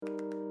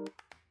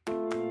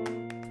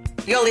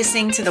You're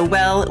listening to the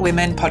Well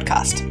Women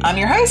podcast. I'm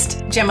your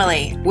host, Gemma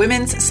Lee,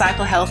 women's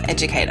cycle health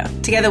educator.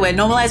 Together, we're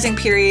normalizing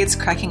periods,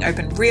 cracking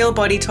open real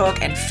body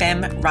talk, and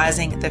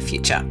fem-rising the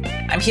future.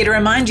 I'm here to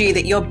remind you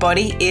that your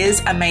body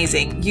is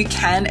amazing. You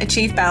can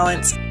achieve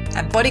balance,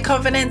 and body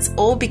confidence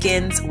all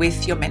begins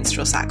with your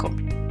menstrual cycle.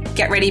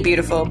 Get ready,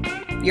 beautiful.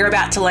 You're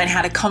about to learn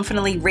how to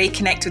confidently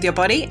reconnect with your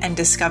body and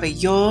discover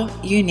your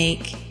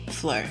unique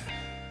flow.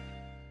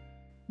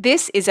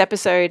 This is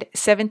episode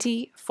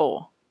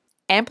 74.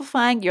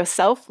 Amplifying your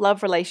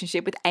self-love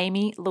relationship with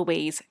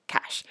Louise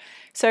Cash.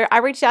 So I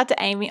reached out to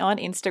Amy on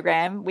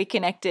Instagram, we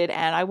connected,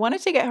 and I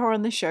wanted to get her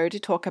on the show to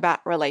talk about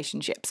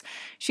relationships.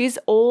 She's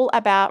all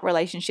about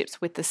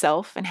relationships with the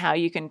self and how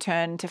you can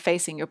turn to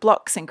facing your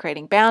blocks and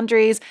creating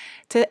boundaries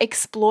to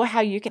explore how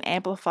you can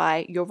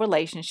amplify your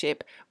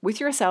relationship with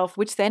yourself,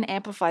 which then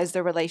amplifies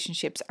the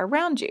relationships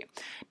around you.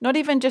 Not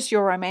even just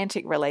your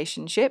romantic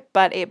relationship,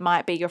 but it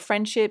might be your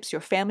friendships,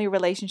 your family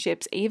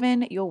relationships,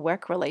 even your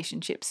work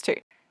relationships too.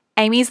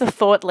 Amy's the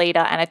thought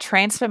leader and a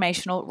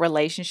transformational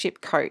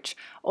relationship coach,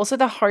 also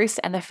the host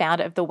and the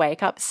founder of the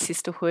Wake Up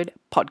Sisterhood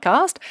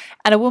podcast,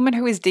 and a woman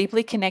who is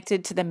deeply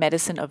connected to the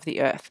medicine of the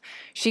earth.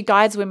 She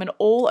guides women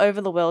all over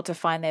the world to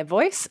find their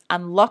voice,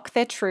 unlock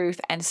their truth,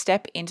 and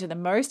step into the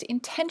most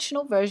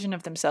intentional version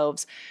of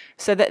themselves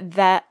so that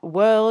that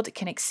world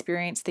can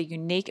experience the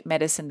unique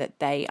medicine that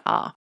they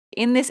are.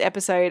 In this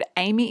episode,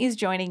 Amy is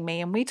joining me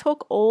and we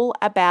talk all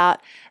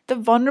about the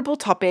vulnerable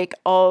topic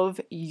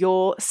of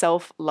your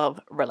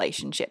self-love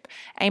relationship.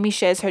 Amy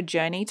shares her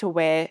journey to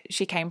where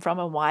she came from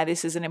and why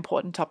this is an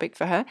important topic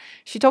for her.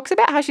 She talks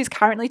about how she's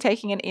currently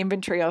taking an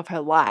inventory of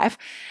her life,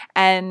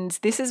 and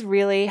this is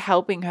really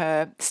helping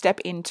her step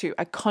into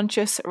a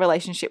conscious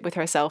relationship with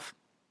herself,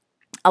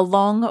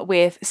 along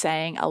with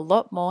saying a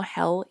lot more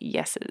hell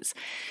yeses.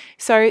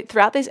 So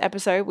throughout this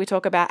episode, we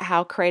talk about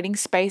how creating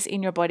space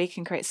in your body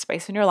can create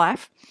space in your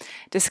life,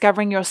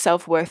 discovering your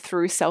self-worth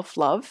through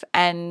self-love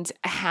and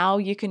how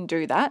you can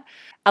do that,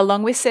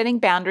 along with setting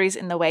boundaries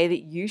in the way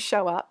that you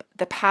show up,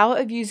 the power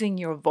of using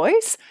your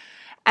voice,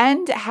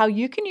 and how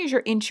you can use your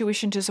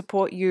intuition to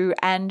support you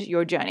and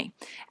your journey.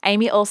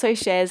 Amy also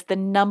shares the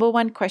number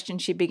one question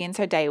she begins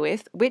her day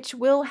with, which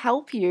will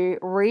help you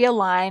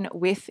realign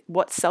with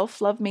what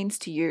self-love means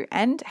to you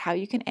and how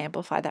you can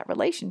amplify that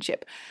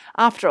relationship.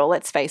 After all,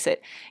 let's face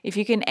it, if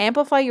you can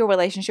amplify your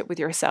relationship with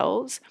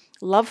yourselves,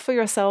 love for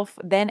yourself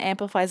then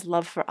amplifies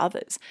love for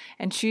others.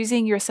 And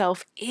choosing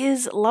yourself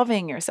is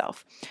loving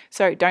yourself.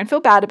 So don't feel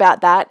bad about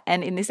that.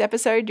 And in this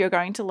episode, you're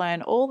going to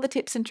learn all the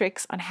tips and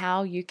tricks on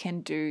how you can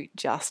do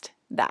just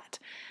that.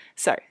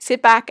 So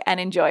sit back and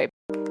enjoy.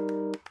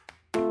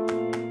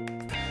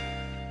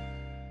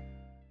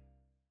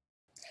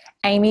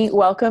 Amy,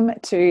 welcome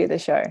to the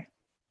show.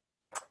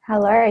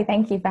 Hello,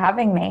 thank you for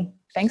having me.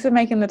 Thanks for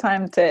making the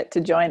time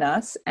to join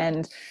us.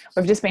 And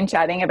we've just been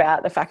chatting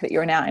about the fact that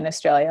you're now in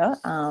Australia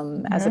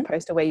as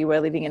opposed to where you were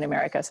living in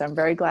America. So I'm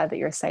very glad that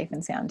you're safe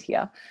and sound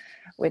here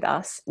with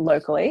us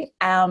locally.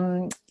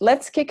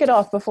 Let's kick it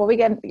off before we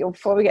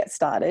get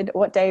started.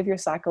 What day of your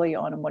cycle are you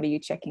on and what are you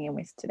checking in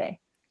with today?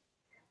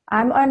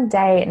 I'm on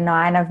day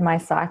 9 of my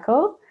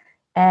cycle,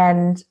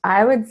 and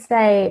I would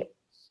say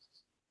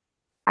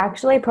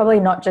actually probably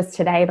not just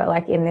today, but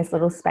like in this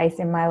little space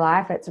in my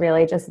life, it's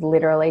really just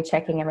literally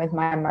checking in with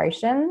my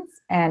emotions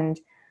and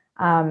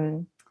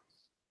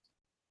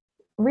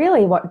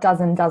really what does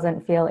and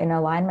doesn't feel in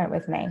alignment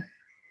with me.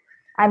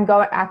 I'm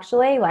going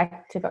actually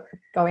like to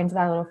go into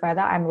that a little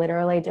further. I'm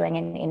literally doing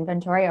an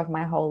inventory of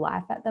my whole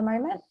life at the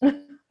moment.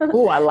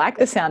 Oh, I like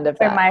the sound of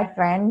that. So my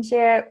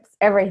friendships,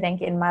 everything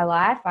in my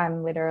life,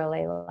 I'm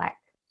literally like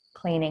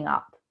cleaning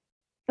up.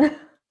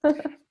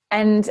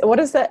 And how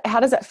does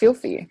that feel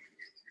for you?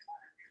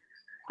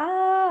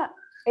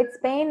 It's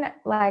been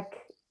like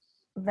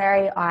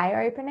very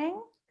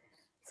eye-opening.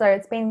 So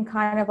it's been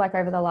kind of like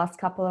over the last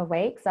couple of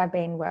weeks, I've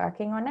been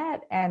working on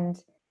it and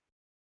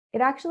it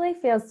actually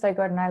feels so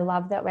good. And I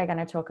love that we're going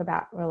to talk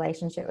about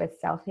relationship with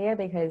self here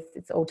because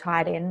it's all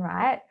tied in,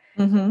 right?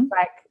 Mm-hmm.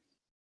 Like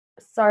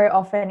so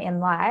often in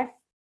life,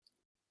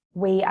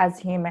 we as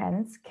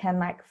humans can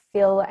like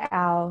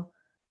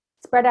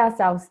spread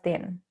ourselves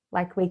thin.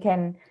 Like we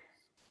can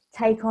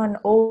take on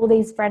all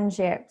these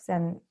friendships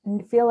and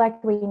feel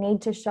like we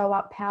need to show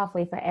up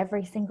powerfully for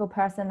every single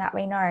person that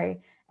we know.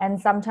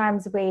 And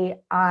sometimes we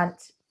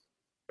aren't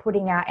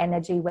putting our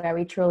energy where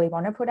we truly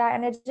want to put our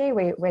energy.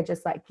 We're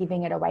just like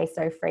giving it away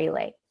so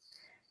freely.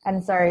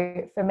 And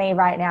so for me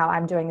right now,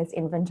 I'm doing this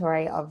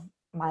inventory of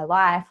my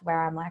life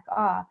where I'm like,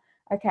 oh,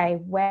 okay,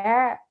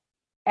 where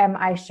am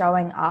I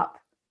showing up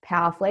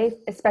powerfully,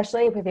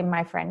 especially within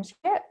my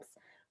friendships?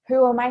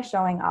 Who am I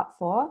showing up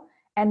for?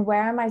 And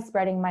where am I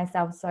spreading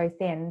myself so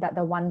thin that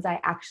the ones I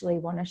actually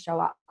want to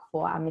show up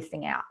for are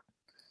missing out?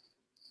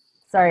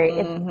 So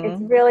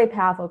it's really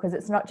powerful because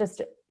it's not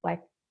just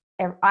like,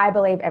 I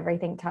believe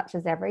everything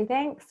touches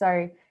everything.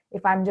 So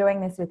if I'm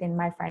doing this within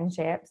my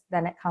friendships,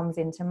 then it comes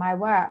into my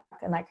work.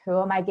 And like,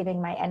 who am I giving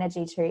my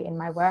energy to in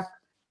my work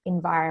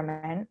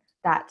environment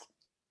that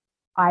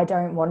I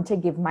don't want to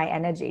give my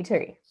energy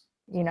to?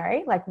 you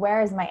know, like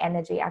where is my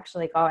energy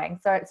actually going?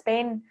 So it's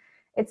been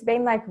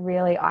like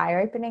really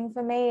eye-opening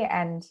for me,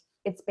 and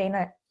it's been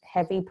a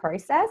heavy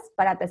process,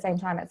 but at the same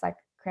time it's like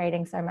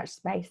creating so much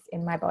space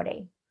in my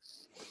body.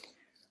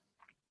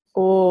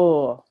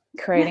 Oh,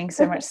 creating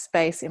so much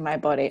space in my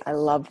body. I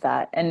love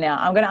that. And now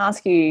I'm going to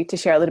ask you to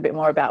share a little bit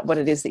more about what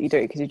it is that you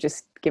do, because you've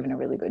just given a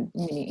really good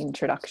mini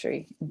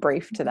introductory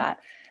brief to that.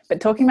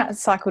 But talking about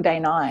cycle day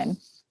 9,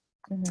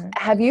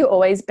 have you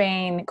always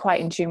been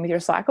quite in tune with your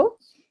cycle?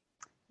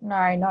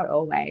 No, not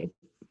always.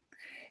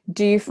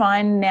 Do you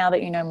find now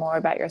that you know more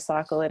about your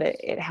cycle that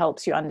it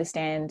helps you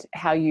understand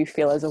how you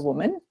feel as a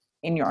woman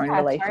in your own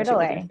relationship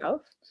with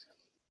yourself?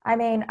 I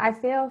mean, I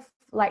feel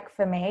like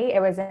for me, it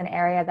was an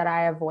area that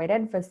I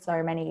avoided for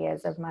so many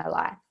years of my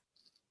life.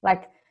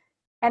 Like,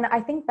 and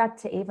I think back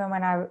to even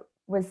when I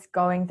was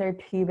going through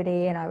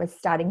puberty and I was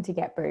starting to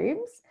get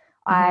boobs,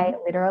 I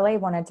literally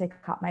wanted to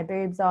cut my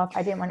boobs off.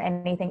 I didn't want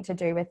anything to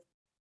do with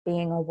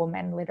being a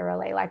woman,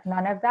 literally, like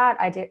none of that.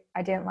 I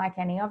didn't like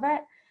any of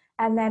it.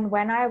 And then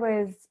when I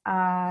was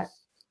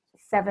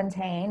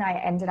 17,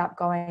 I ended up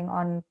going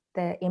on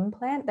the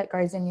implant that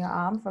goes in your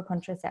arm for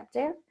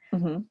contraceptive.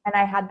 And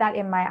I had that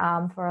in my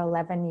arm for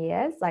 11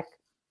 years. Like,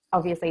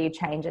 obviously you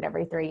change it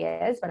every 3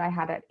 years, but I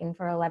had it in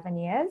for 11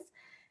 years.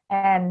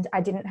 And I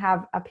didn't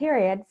have a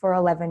period for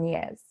 11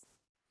 years.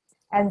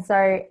 And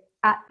so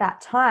at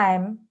that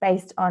time,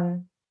 based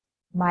on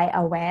my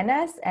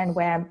awareness and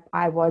where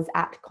I was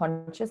at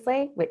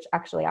consciously, which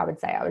actually I would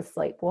say I was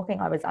sleepwalking,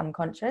 I was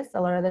unconscious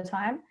a lot of the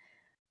time,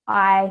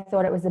 I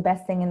thought it was the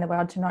best thing in the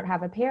world to not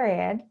have a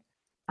period.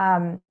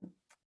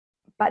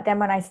 But then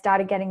when I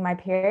started getting my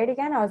period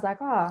again, I was like,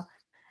 oh,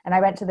 and I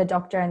went to the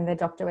doctor and the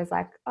doctor was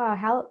like, oh,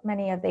 how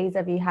many of these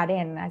have you had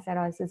in? And I said,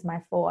 oh, this is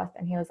my 4th.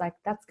 And he was like,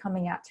 that's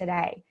coming out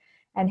today.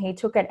 And he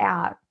took it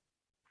out.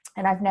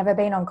 And I've never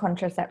been on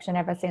contraception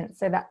ever since.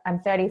 So that I'm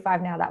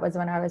 35 now. That was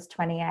when I was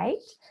 28.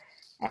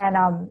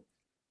 And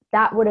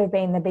that would have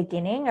been the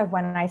beginning of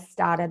when I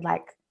started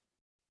like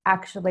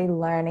actually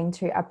learning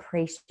to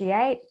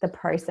appreciate the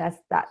process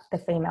that the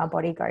female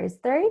body goes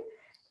through.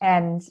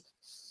 And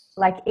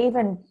like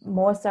even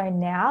more so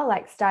now,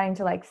 like starting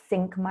to like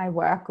sync my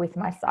work with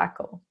my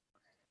cycle,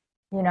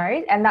 you know,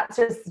 and that's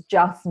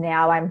just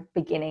now I'm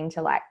beginning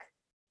to like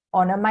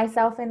honor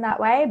myself in that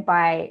way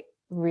by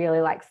really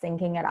like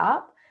syncing it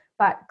up.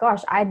 But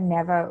gosh, I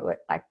never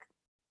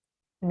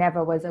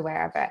was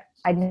aware of it.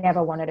 I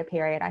never wanted a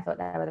period. I thought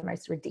they were the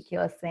most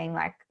ridiculous thing,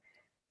 like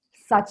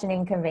such an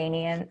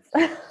inconvenience.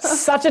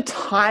 Such a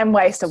time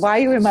waster. Why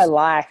are you in my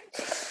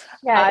life?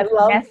 Yeah, it's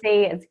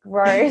messy, it's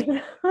gross.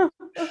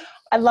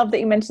 I love that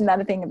you mentioned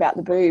that thing about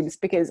the boobs,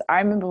 because I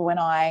remember when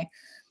I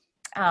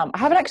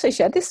haven't actually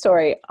shared this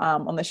story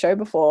on the show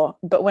before,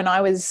 but when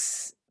I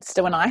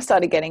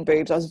started getting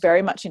boobs, I was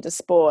very much into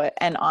sport,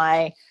 and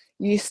I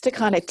used to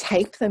kind of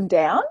tape them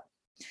down.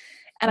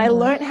 And I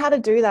learned how to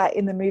do that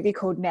in the movie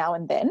called Now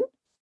and Then.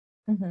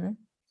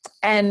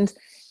 And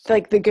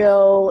like the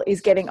girl is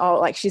getting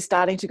like she's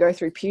starting to go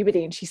through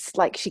puberty, and she's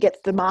like, she gets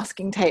the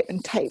masking tape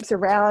and tapes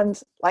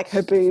around like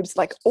her boobs,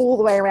 like all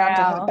the way around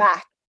to her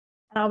back.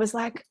 And I was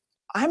like,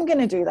 I'm going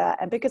to do that.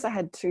 And because I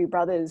had 2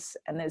 brothers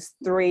and there's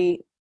 3,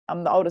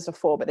 I'm the oldest of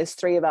 4, but there's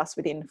 3 of us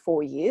within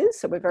 4 years.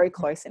 So we're very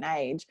close in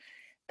age.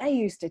 They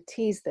used to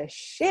tease the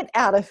shit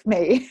out of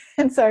me.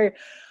 And so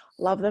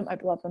love them. I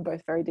love them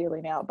both very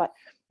dearly now, but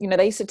you know,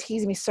 they used to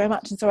tease me so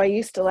much. And so I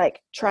used to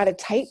like try to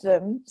tape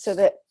them so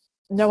that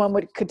no one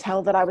could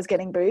tell that I was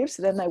getting boobs.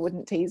 So then they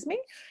wouldn't tease me.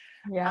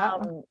 Yeah.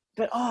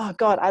 But oh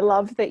God, I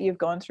love that you've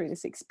gone through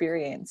this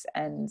experience.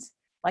 And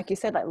like you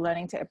said, like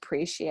learning to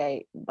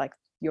appreciate like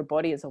your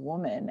body as a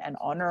woman and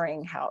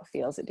honoring how it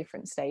feels at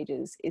different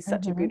stages is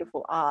such a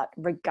beautiful art,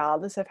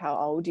 regardless of how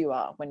old you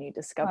are when you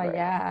discover it.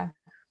 Yeah.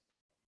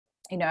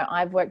 You know,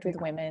 I've worked with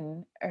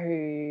women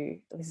who,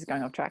 this is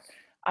going off track,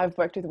 I've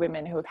worked with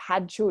women who have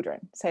had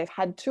children. So they've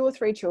had 2 or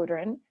 3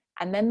 children,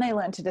 and then they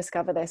learn to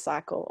discover their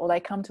cycle, or they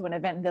come to an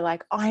event and they're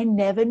like, I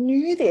never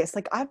knew this.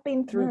 Like I've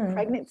been through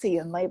pregnancy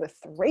and labor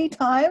 3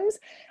 times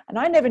and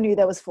I never knew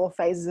there was 4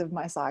 phases of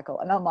my cycle.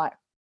 And I'm like,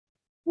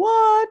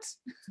 what?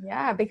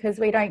 Yeah, because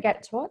we don't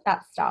get taught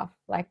that stuff.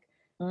 Like,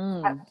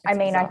 I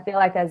mean, I feel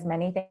like there's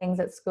many things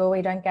at school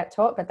we don't get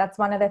taught, but that's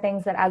one of the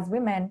things that as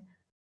women,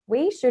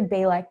 we should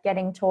be like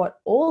getting taught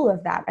all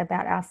of that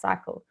about our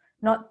cycle,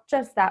 not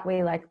just that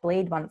we like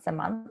bleed once a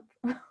month.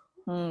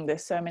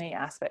 There's so many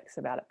aspects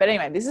about it. But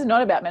anyway, this is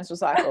not about menstrual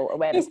cycle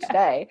awareness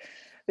today.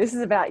 This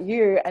is about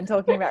you and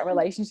talking about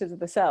relationships with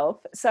the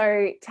self.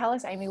 So tell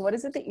us, Amy, what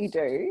is it that you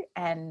do,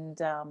 and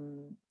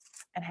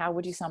how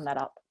would you sum that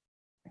up?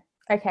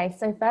 Okay,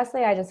 so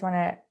firstly, I just want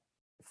to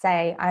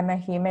say I'm a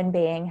human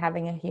being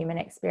having a human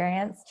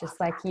experience, just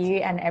like you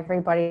and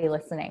everybody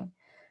listening.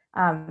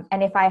 And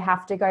if I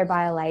have to go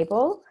by a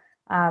label,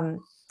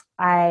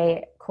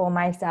 I call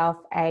myself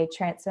a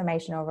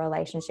transformational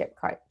relationship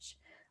coach.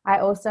 I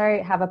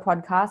also have a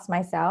podcast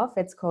myself.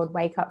 It's called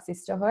Wake Up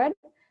Sisterhood.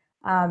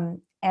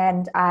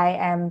 And I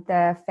am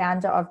the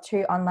founder of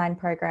 2 online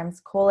programs,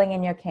 Calling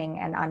in Your King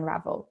and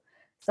Unravel.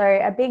 So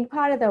a big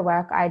part of the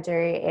work I do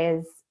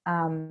is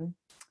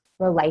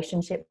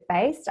relationship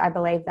based. I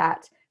believe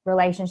that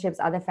relationships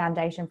are the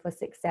foundation for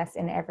success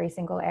in every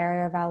single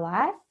area of our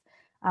life.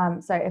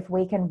 So if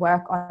we can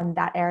work on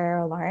that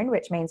area alone,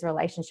 which means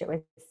relationship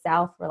with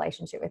self,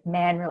 relationship with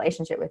men,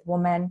 relationship with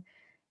woman,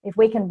 if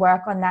we can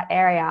work on that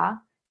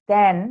area,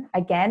 then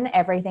again,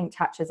 everything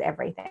touches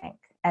everything.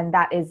 And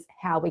that is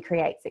how we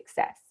create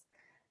success.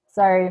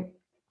 So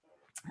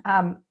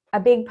a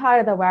big part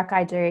of the work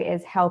I do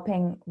is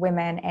helping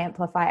women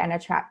amplify and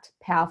attract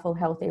powerful,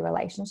 healthy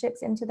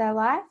relationships into their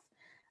life.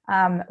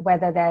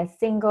 Whether they're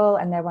single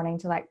and they're wanting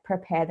to like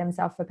prepare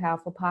themselves for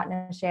powerful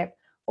partnership,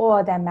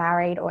 or they're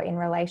married or in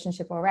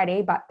relationship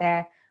already, but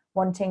they're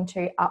wanting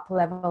to up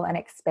level and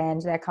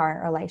expand their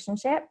current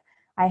relationship.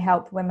 I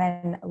help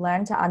women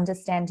learn to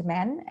understand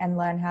men and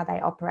learn how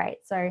they operate.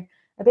 So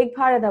a big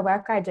part of the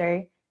work I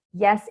do,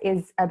 yes,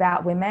 is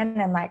about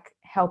women and like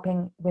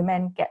helping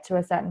women get to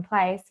a certain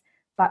place.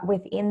 But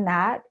within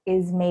that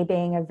is me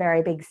being a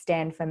very big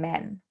stand for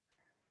men.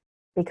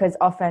 Because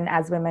often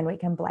as women, we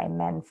can blame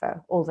men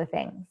for all the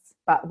things,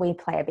 but we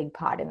play a big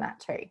part in that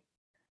too.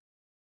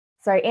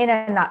 So in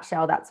a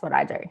nutshell, that's what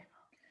I do.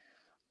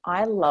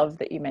 I love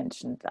that you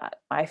mentioned that.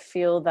 I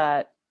feel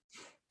that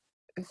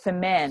for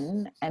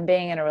men, and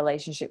being in a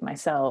relationship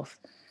myself,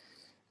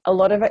 a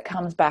lot of it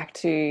comes back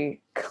to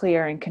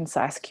clear and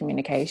concise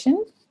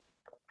communication.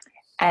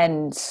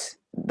 And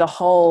the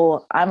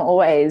whole, I'm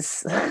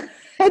always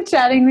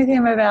chatting with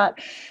him about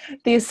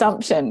the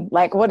assumption,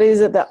 like what is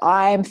it that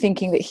I'm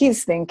thinking that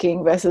he's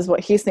thinking versus what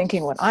he's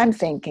thinking, what I'm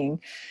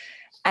thinking.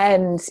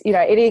 And, you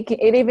know,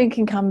 it even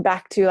can come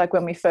back to like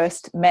when we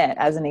first met,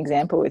 as an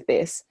example with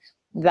this,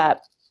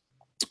 that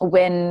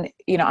when,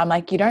 you know, I'm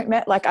like, you don't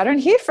met, like, I don't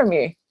hear from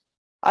you.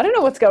 I don't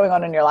know what's going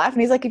on in your life. And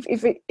he's like,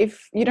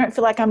 if you don't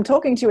feel like I'm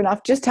talking to you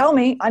enough, just tell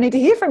me. I need to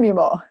hear from you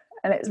more.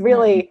 And it's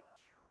really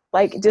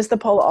like just the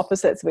polar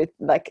opposites with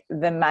like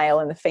the male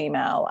and the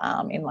female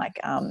in like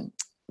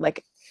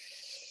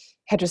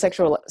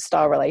heterosexual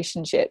style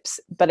relationships.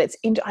 But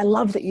I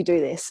love that you do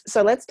this.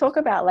 So let's talk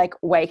about like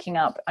waking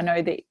up. I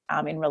know that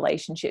in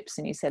relationships,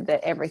 and you said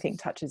that everything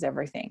touches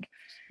everything.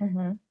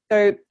 Mm-hmm.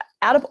 So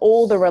out of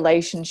all the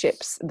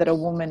relationships that a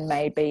woman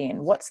may be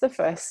in, what's the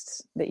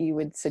first that you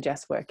would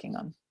suggest working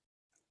on?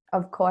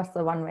 Of course,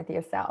 the one with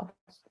yourself.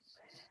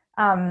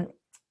 So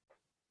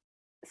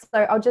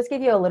I'll just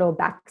give you a little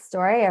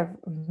backstory of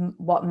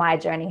what my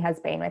journey has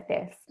been with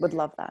this. Would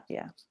love that,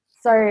 yeah.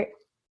 So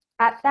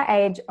at the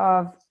age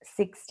of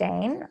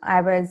 16,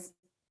 I was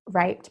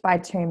raped by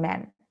 2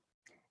 men.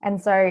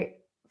 And so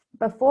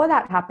before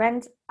that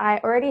happened, I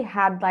already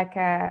had like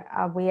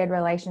a weird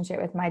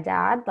relationship with my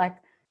dad. Like,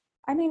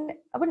 I mean,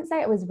 I wouldn't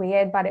say it was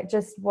weird, but it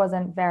just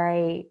wasn't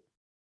very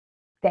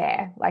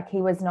there. Like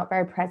he was not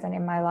very present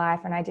in my life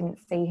and I didn't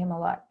see him a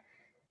lot.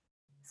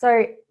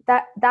 So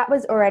that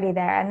was already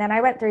there. And then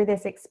I went through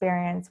this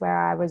experience where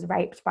I was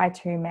raped by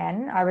 2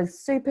 men. I was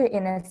super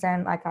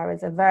innocent, like I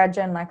was a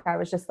virgin, like I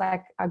was just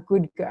like a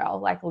good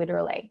girl, like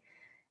literally.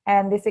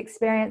 And this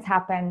experience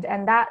happened,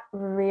 and that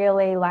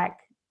really like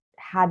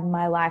had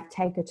my life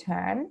take a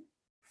turn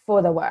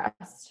for the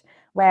worst,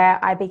 where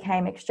I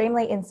became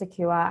extremely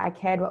insecure. I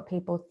cared what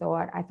people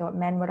thought. I thought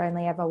men would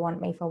only ever want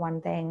me for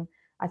one thing.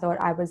 I thought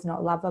I was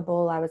not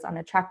lovable. I was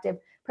unattractive.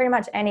 Pretty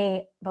much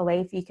any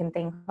belief you can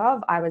think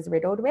of, I was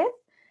riddled with.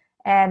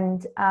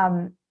 And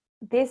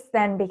this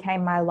then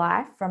became my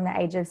life from the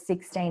age of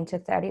 16 to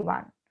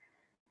 31.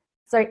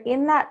 So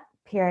in that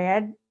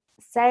period,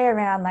 say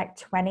around like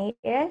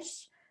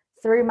 20-ish,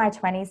 through my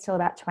 20s till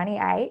about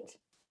 28,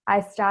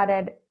 I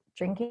started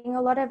drinking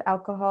a lot of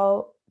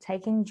alcohol,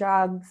 taking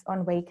drugs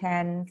on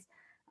weekends,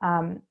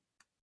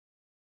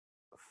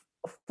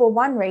 for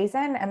one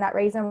reason, and that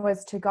reason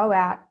was to go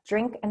out,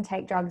 drink and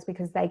take drugs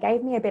because they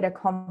gave me a bit of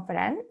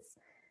confidence.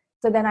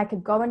 So then I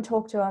could go and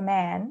talk to a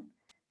man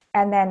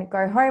and then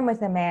go home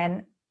with a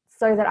man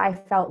so that I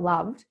felt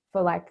loved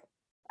for like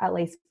at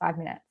least 5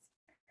 minutes.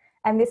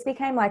 And this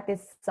became like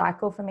this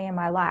cycle for me in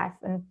my life.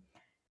 And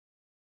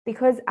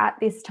because at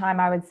this time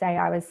I would say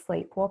I was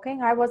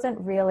sleepwalking, I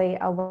wasn't really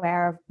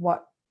aware of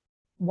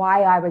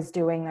why I was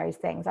doing those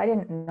things. I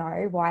didn't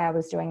know why I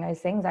was doing those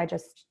things. I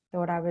just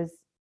thought I was,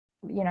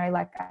 you know,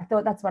 like I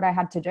thought that's what I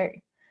had to do.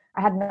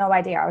 I had no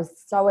idea. I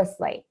was so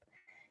asleep.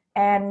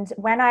 And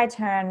when I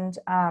turned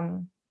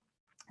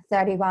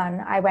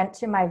 31, I went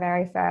to my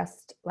very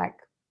first like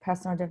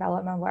personal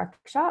development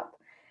workshop.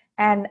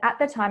 And at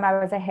the time I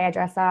was a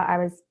hairdresser.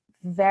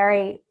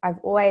 I've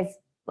always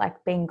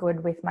like been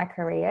good with my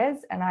careers.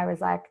 And I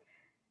was like,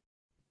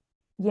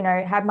 you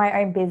know, had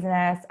my own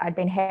business. I'd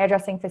been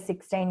hairdressing for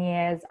 16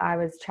 years. I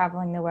was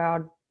traveling the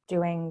world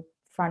doing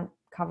front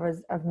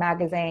covers of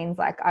magazines.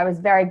 Like I was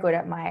very good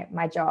at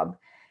my job.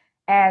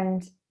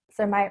 And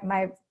so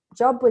my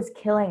job was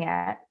killing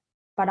it,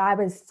 but I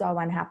was so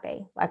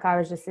unhappy. Like I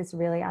was just this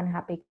really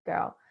unhappy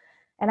girl.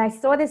 And I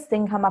saw this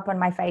thing come up on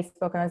my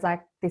Facebook and it was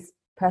like this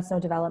personal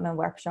development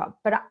workshop,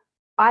 but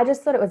I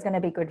just thought it was going to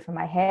be good for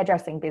my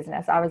hairdressing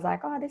business. I was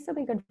like, oh, this will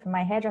be good for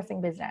my hairdressing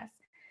business.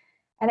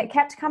 And it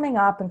kept coming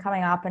up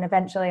and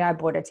eventually I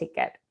bought a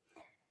ticket.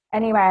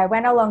 Anyway, I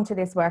went along to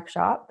this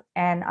workshop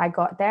and I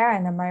got there,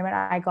 and the moment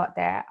I got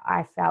there,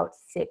 I felt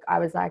sick. I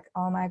was like,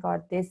 oh my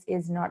God, this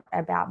is not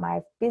about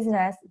my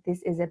business.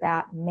 This is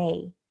about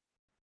me.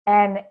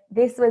 And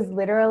this was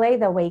literally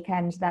the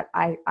weekend that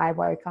I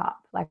woke up.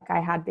 Like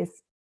I had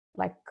this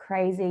like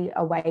crazy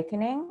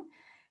awakening,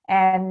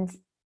 and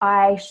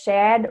I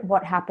shared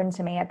what happened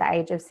to me at the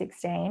age of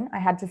 16. I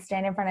had to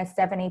stand in front of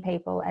 70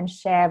 people and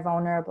share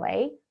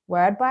vulnerably,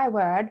 word by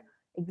word,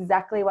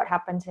 exactly what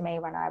happened to me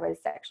when I was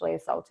sexually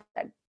assaulted.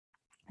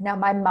 Now,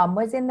 my mum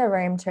was in the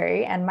room too,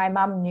 and my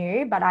mum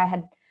knew, but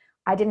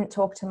I didn't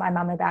talk to my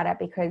mum about it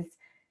because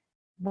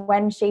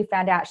when she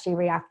found out, she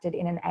reacted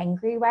in an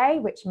angry way,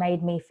 which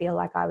made me feel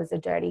like I was a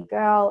dirty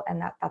girl,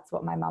 and that's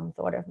what my mum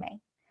thought of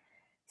me.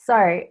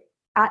 So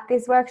at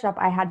this workshop,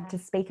 I had to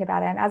speak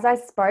about it. And as I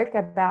spoke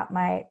about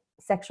my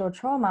sexual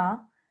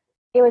trauma,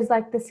 it was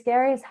like the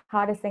scariest,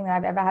 hardest thing that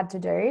I've ever had to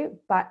do.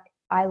 But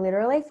I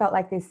literally felt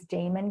like this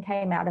demon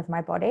came out of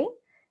my body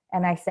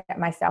and I set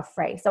myself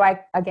free. So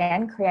I,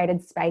 again,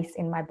 created space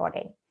in my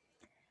body.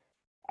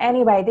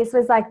 Anyway, this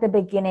was like the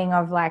beginning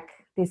of like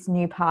this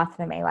new path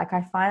for me. Like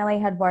I finally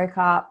had woke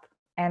up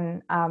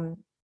and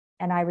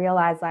I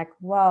realized like,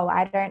 whoa,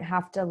 I don't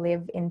have to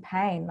live in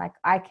pain. Like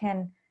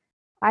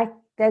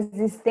there's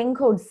this thing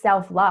called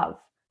self-love.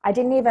 I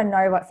didn't even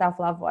know what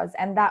self-love was.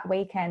 And that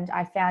weekend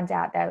I found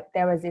out that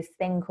there was this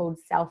thing called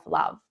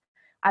self-love.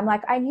 I'm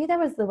like, I knew there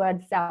was the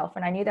word self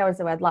and I knew there was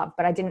the word love,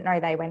 but I didn't know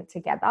they went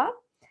together.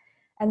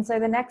 And so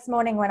the next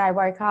morning when I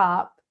woke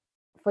up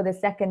for the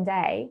second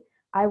day,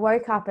 I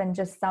woke up and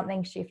just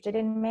something shifted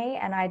in me.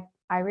 And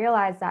I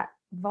realized that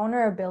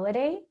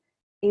vulnerability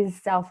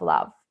is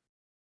self-love.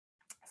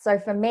 So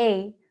for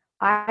me,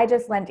 I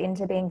just went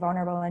into being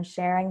vulnerable and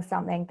sharing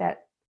something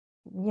that,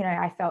 you know,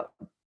 I felt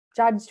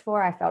judged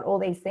for, I felt all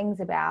these things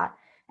about.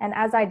 And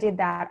as I did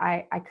that,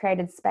 I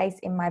created space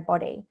in my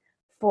body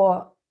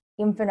for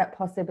infinite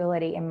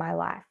possibility in my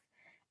life.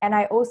 And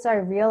I also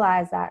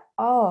realized that,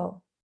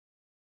 oh,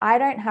 I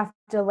don't have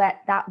to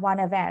let that one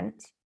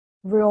event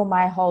rule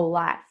my whole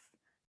life.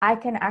 I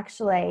can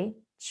actually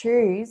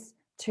choose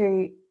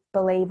to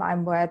believe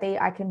I'm worthy.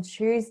 I can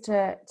choose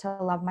to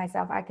love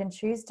myself. I can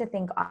choose to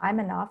think I'm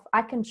enough.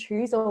 I can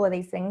choose all of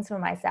these things for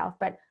myself.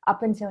 But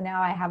up until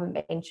now, I haven't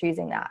been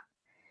choosing that.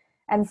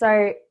 And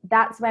so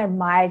that's when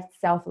my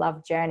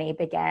self-love journey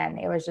began.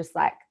 It was just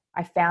like,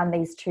 I found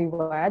these two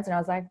words and I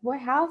was like, well,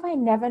 how have I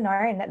never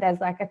known that there's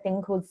like a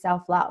thing called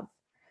self-love?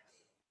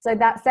 So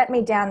that set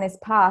me down this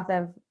path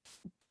of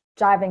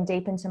diving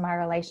deep into my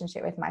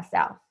relationship with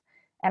myself.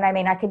 And I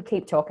mean, I could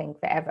keep talking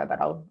forever,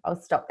 but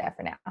I'll stop there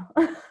for now.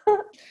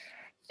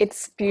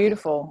 It's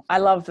beautiful. I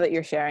love that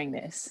you're sharing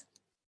this.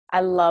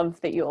 I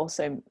love that you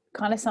also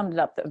kind of summed it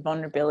up that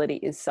vulnerability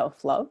is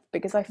self-love,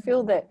 because I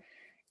feel that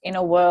in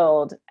a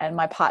world, and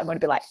my partner would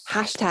be like,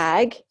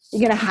 hashtag,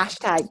 you're going to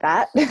hashtag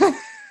that.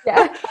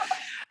 Yeah.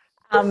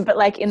 But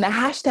like in the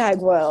hashtag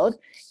world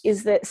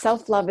is that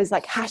self-love is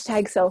like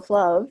hashtag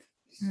self-love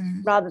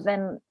rather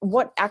than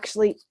what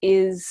actually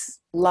is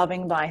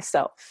loving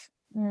thyself.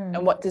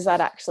 And what does that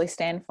actually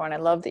stand for? And I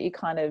love that you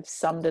kind of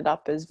summed it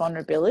up as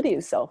vulnerability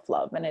is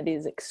self-love. And it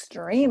is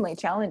extremely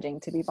challenging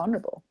to be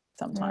vulnerable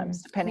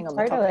sometimes, depending on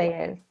the topic.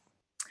 Totally is.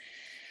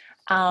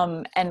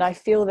 And I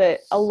feel that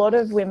a lot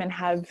of women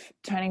have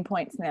turning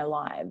points in their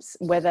lives,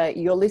 whether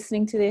you're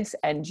listening to this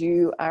and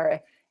you are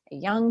a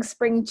young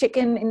spring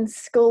chicken in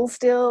school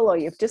still, or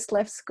you've just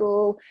left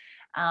school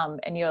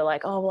and you're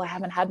like, oh, well, I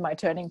haven't had my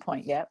turning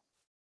point yet.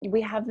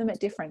 We have them at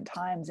different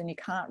times and you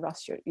can't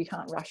rush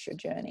your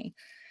journey.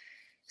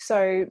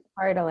 So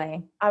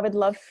Totally. I would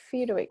love for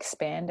you to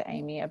expand,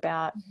 Amy,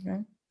 about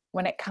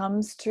when it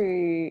comes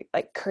to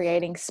like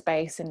creating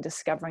space and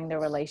discovering the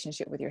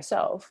relationship with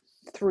yourself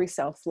through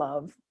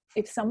self-love.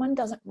 If someone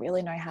doesn't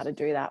really know how to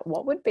do that,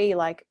 what would be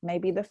like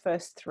maybe the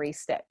first 3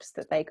 steps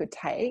that they could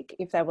take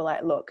if they were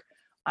like, look,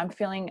 I'm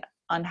feeling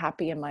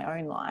unhappy in my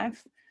own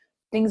life.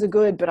 Things are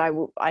good, but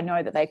I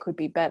know that they could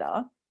be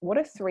better. What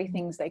are 3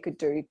 things they could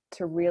do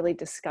to really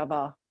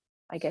discover,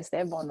 I guess,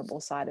 their vulnerable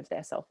side of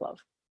their self-love?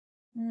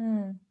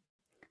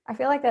 I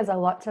feel like there's a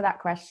lot to that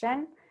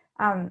question.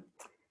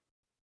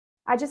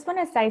 I just want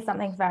to say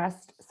something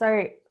first.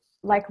 So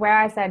like where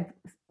I said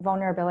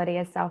vulnerability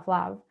is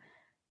self-love,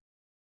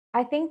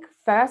 I think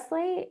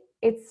firstly,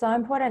 it's so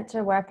important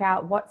to work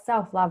out what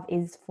self-love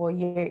is for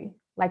you,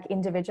 like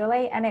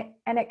individually, and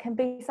it can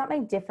be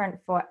something different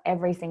for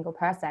every single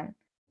person,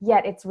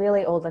 yet it's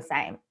really all the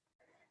same.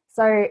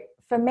 So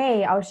for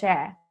me, I'll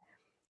share.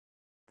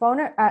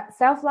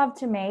 Self-love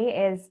to me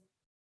is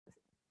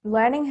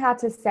learning how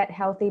to set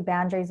healthy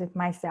boundaries with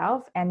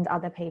myself and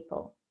other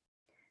people.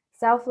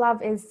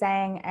 Self-love is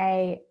saying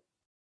a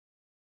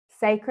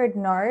sacred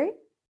no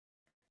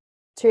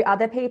to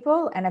other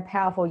people and a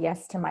powerful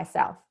yes to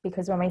myself,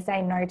 because when we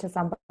say no to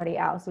somebody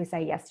else, we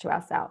say yes to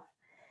ourselves.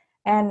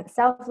 And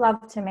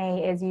self-love to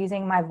me is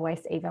using my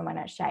voice even when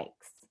it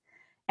shakes.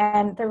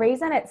 And the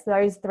reason it's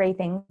those 3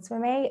 things for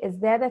me is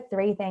they're the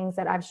 3 things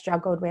that I've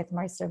struggled with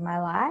most of my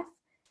life,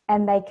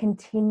 and they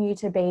continue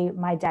to be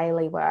my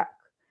daily work.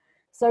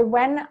 So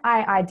when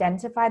I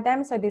identified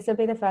them, so this would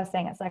be the first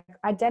thing. It's like,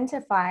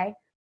 identify,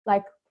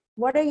 like,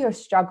 what are your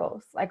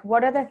struggles? Like,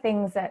 what are the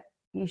things that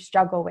you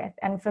struggle with?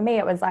 And for me,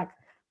 it was like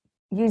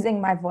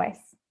using my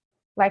voice,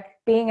 like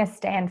being a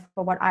stand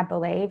for what I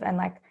believe, and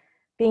like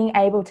being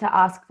able to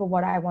ask for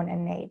what I want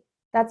and need.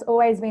 That's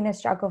always been a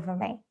struggle for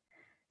me.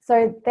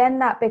 So then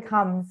that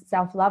becomes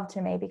self-love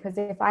to me, because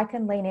if I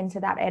can lean into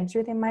that edge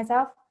within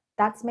myself,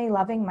 that's me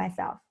loving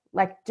myself,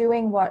 like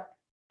doing what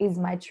is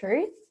my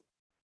truth.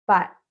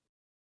 But,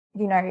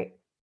 you know,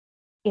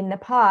 in the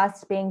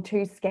past, being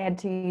too scared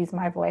to use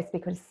my voice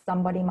because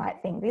somebody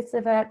might think this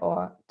of it,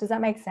 or does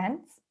that make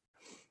sense?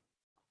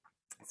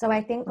 So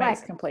I think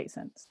makes complete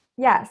sense.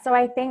 Yeah. So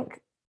I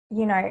think,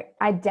 you know,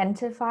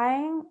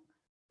 identifying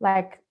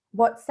like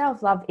what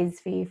self-love is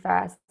for you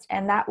first,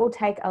 and that will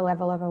take a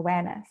level of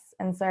awareness.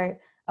 And so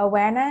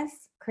awareness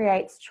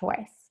creates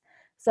choice.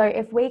 So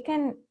if we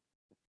can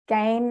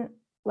gain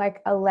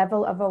like a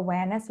level of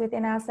awareness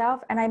within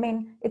ourselves, and I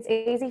mean, it's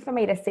easy for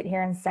me to sit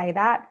here and say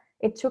that.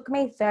 It took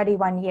me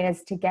 31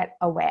 years to get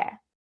aware.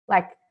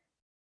 Like,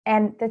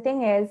 and the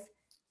thing is,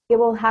 it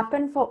will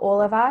happen for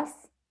all of us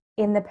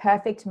in the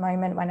perfect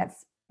moment when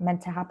it's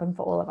meant to happen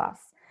for all of us.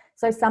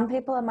 So some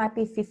people, it might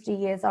be 50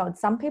 years old.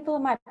 Some people,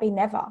 it might be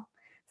never.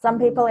 Some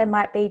people, it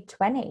might be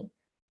 20.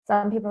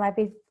 Some people might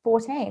be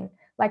 14.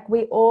 Like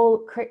we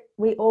all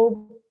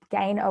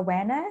gain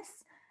awareness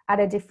at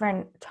a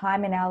different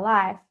time in our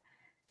life.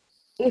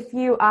 If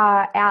you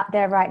are out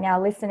there right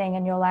now listening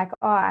and you're like,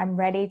 oh, I'm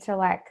ready to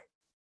like,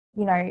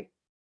 you know,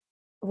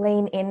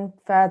 lean in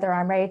further.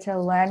 I'm ready to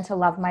learn to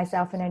love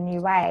myself in a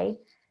new way.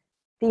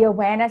 The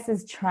awareness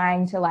is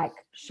trying to like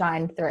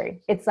shine through.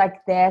 It's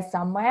like there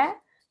somewhere.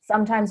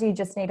 Sometimes you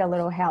just need a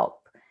little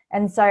help.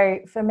 And so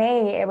for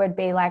me, it would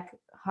be like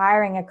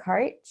hiring a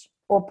coach,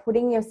 or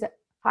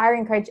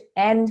hiring a coach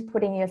and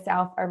putting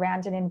yourself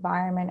around an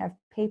environment of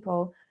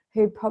people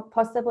who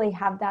possibly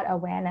have that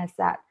awareness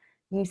that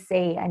you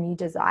see and you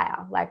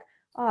desire. Like,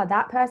 oh,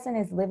 that person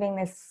is living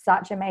this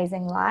such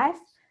amazing life.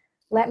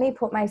 Let me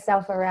put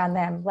myself around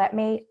them. Let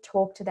me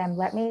talk to them.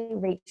 Let me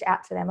reach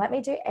out to them. Let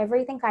me do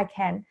everything I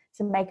can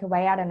to make a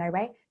way out of no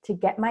way, to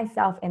get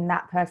myself in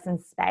that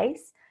person's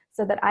space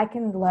so that I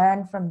can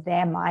learn from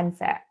their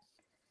mindset,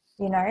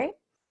 you know?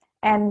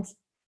 And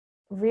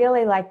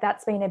really, like,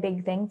 that's been a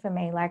big thing for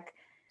me, like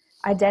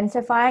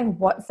identifying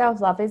what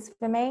self-love is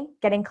for me,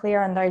 getting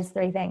clear on those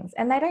three things.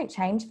 And they don't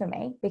change for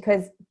me,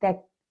 because they're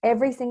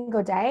every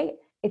single day,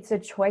 it's a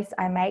choice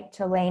I make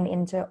to lean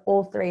into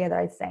all three of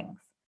those things.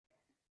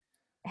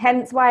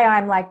 Hence why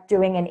I'm like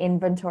doing an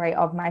inventory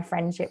of my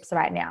friendships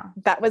right now.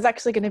 That was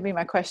actually going to be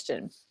my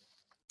question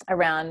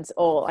around,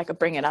 or like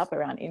bring it up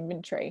around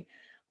inventory.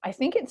 I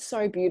think it's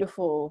so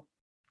beautiful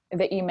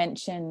that you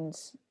mentioned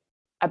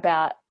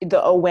about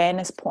the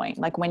awareness point.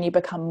 Like when you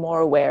become more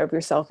aware of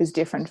yourself is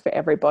different for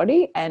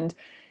everybody. And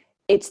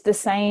it's the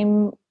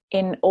same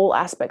in all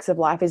aspects of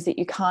life, is that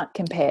you can't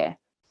compare.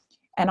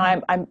 And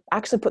I'm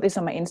actually put this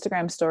on my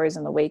Instagram stories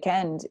on the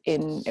weekend.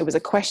 It was a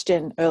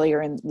question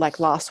earlier in like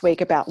last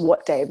week about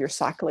what day of your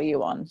cycle are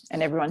you on,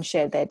 and everyone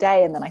shared their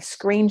day. And then I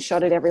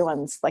screenshotted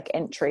everyone's like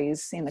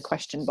entries in the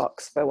question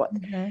box for what,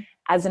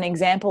 as an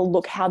example,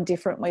 look how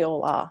different we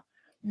all are.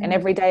 And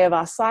every day of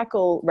our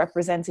cycle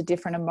represents a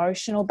different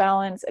emotional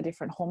balance, a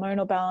different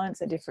hormonal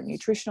balance, a different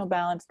nutritional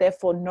balance.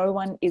 Therefore, no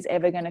one is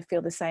ever going to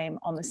feel the same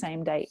on the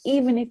same day.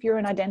 Even if you're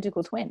an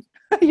identical twin,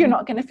 you're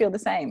not going to feel the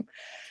same.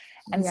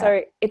 And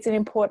so it's an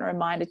important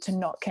reminder to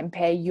not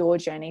compare your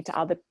journey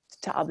to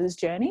others'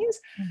 journeys.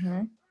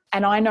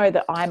 And I know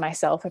that I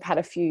myself have had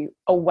a few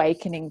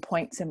awakening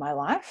points in my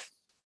life,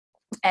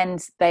 and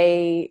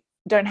they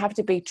don't have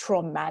to be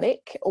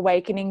traumatic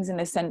awakenings in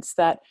the sense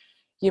that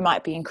you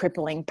might be in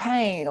crippling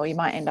pain, or you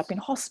might end up in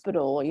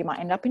hospital, or you might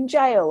end up in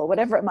jail, or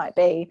whatever it might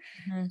be.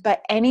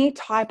 But any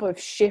type of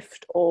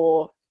shift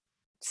or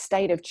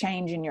state of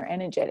change in your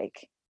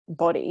energetic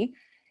body,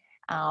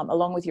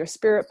 along with your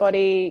spirit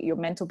body, your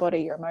mental body,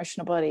 your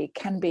emotional body,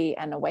 can be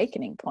an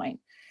awakening point.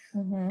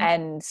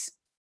 And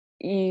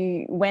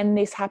when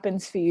this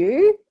happens for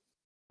you,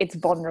 it's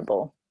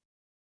vulnerable.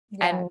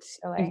 And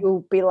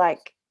you'll be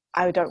like,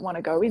 I don't want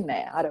to go in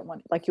there. I don't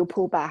want, like, you'll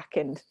pull back.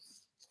 And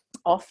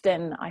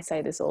often, I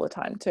say this all the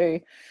time too,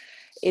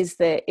 is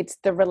that it's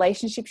the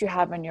relationships you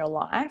have in your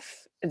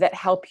life that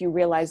help you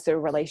realize the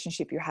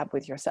relationship you have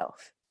with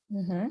yourself.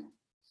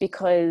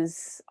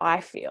 Because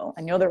I feel,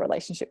 and you're the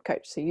relationship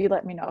coach, so you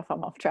let me know if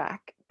I'm off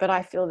track, but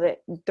I feel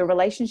that the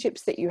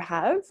relationships that you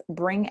have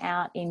bring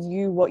out in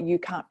you what you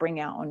can't bring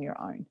out on your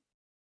own.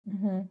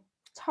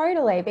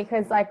 Totally.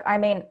 Because like, I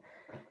mean,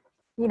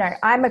 you know,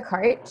 I'm a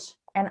coach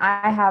and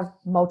I have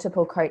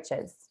multiple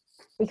coaches,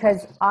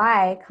 because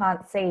I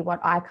can't see what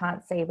I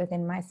can't see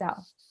within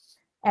myself.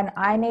 And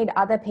I need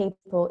other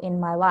people in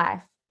my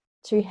life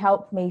to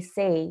help me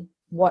see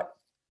what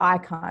I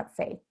can't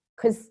see.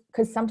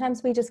 Because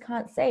sometimes we just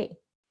can't see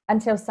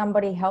until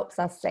somebody helps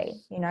us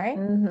see, you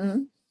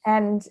know?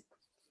 And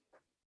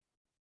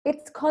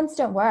it's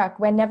constant work.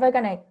 We're never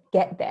going to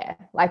get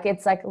there. Like,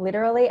 it's like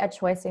literally a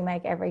choice we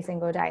make every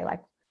single day.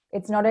 Like,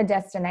 it's not a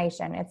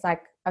destination. It's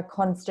like a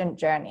constant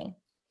journey,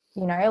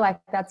 you know, like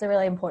that's a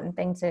really important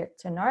thing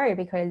to know,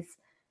 because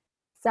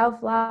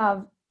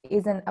self-love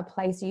isn't a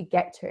place you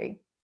get to.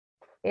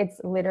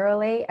 It's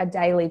literally a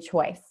daily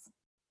choice,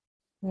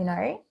 you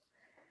know?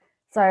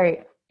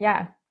 So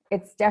yeah,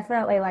 it's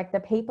definitely like the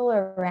people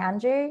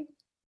around you,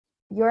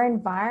 your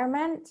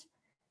environment,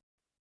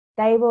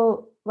 they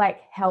will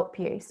like help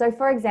you. So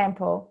for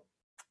example,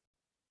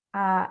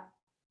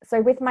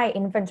 so with my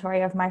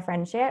inventory of my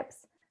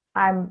friendships,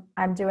 I'm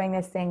doing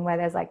this thing where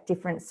there's like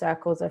different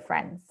circles of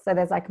friends. So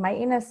there's like my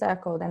inner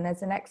circle, then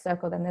there's the next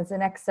circle, then there's the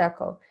next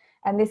circle.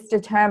 And this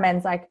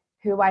determines like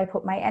who I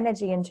put my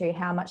energy into,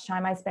 how much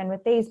time I spend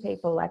with these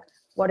people, like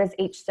what does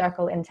each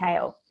circle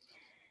entail.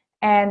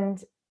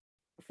 And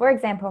for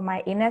example,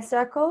 my inner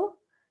circle,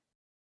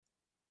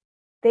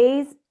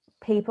 these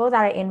people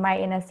that are in my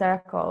inner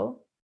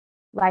circle,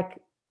 like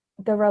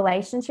the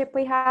relationship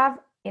we have,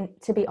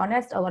 to be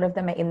honest, a lot of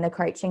them are in the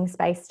coaching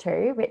space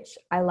too, which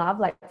I love.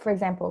 Like, for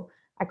example,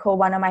 I called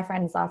one of my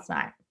friends last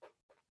night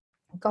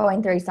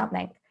going through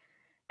something,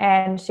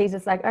 and she's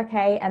just like,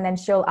 okay. And then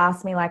she'll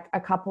ask me like a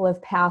couple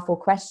of powerful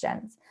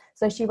questions.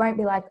 So she won't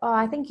be like, oh,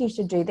 I think you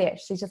should do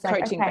this. She's just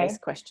like,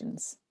 coaching-based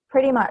questions.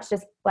 Pretty much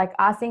just like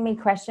asking me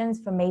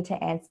questions for me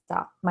to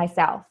answer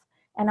myself.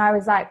 And I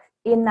was like,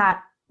 in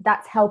that,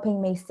 that's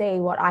helping me see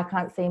what I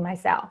can't see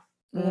myself,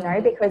 you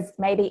know, because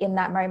maybe in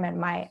that moment,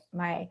 my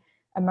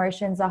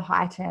emotions are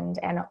heightened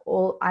and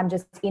I'm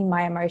just in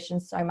my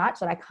emotions so much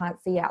that I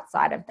can't see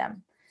outside of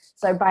them.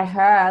 So by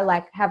her,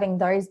 like having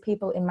those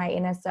people in my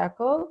inner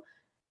circle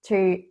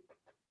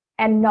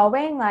and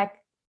knowing, like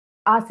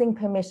asking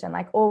permission,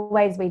 like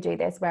always we do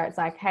this where it's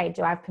like, hey,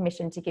 do I have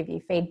permission to give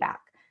you feedback?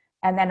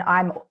 And then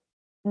I'm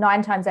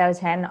 9 times out of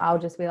 10, I'll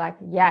just be like,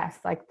 yes,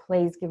 like,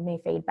 please give me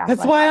feedback.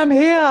 That's like, why I'm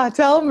here.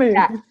 Tell me.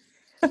 Yeah.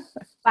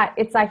 But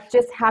it's like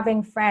just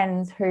having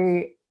friends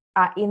who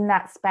are in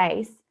that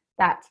space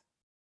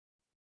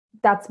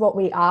that's what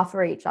we are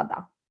for each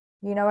other.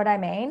 You know what I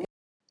mean?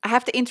 I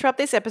have to interrupt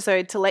this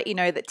episode to let you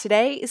know that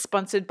today is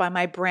sponsored by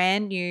my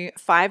brand new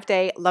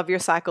 5-day Love Your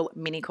Cycle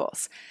mini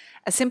course,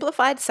 a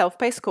simplified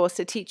self-paced course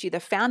to teach you the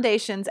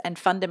foundations and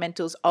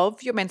fundamentals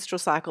of your menstrual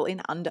cycle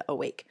in under a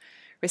week.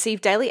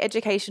 Receive daily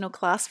educational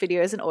class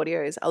videos and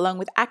audios, along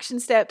with action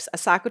steps, a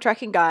cycle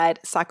tracking guide,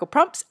 cycle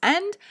prompts,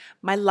 and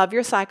my Love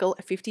Your Cycle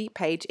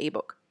 50-page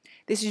ebook.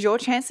 This is your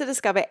chance to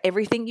discover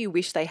everything you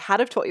wish they had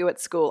have taught you at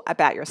school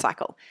about your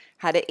cycle: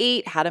 how to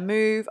eat, how to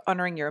move,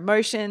 honoring your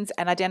emotions,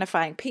 and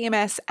identifying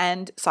PMS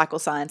and cycle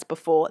signs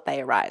before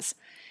they arise.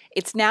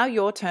 It's now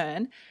your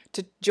turn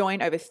to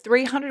join over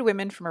 300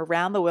 women from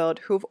around the world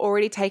who have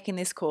already taken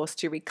this course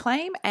to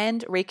reclaim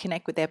and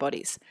reconnect with their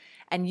bodies.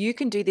 And you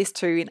can do this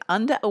too in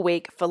under a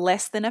week for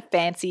less than a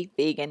fancy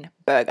vegan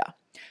burger.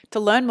 To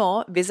learn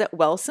more, visit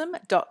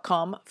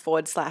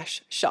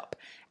wellsome.com/shop.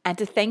 And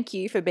to thank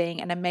you for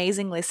being an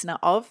amazing listener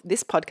of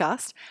this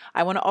podcast,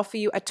 I want to offer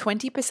you a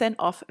 20%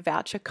 off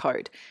voucher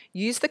code.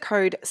 Use the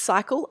code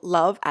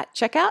CYCLELOVE at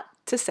checkout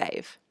to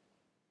save.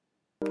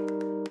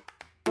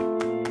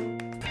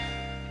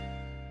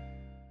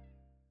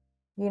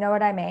 You know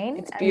what I mean?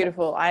 It's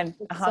beautiful. I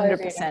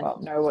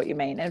 100% know what you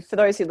mean. And for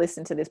those who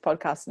listen to this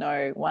podcast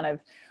know,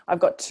 I've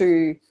got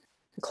 2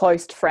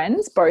 close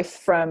friends, both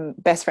from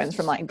best friends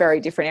from like very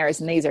different areas,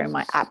 and these are in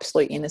my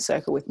absolute inner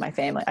circle with my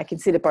family. I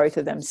consider both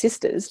of them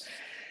sisters,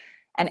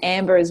 and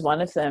Amber is one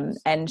of them,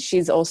 and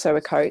she's also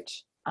a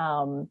coach.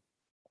 You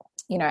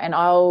know, and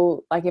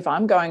I'll, like, if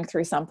I'm going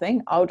through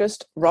something, I'll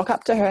just rock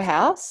up to her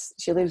house.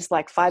 She lives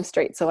like 5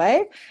 streets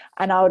away,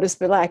 and I'll just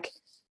be like,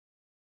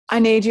 I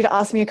need you to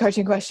ask me a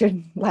coaching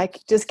question. Like,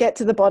 just get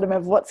to the bottom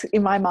of what's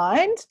in my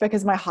mind,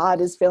 because my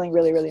heart is feeling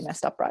really, really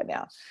messed up right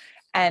now.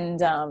 And,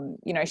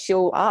 you know,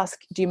 she'll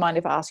ask, do you mind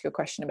if I ask you a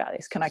question about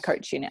this? Can I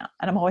coach you now?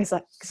 And I'm always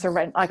like,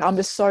 surrender. Like, I'm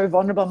just so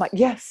vulnerable. I'm like,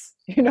 yes,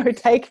 you know,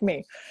 take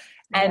me.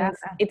 And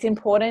it's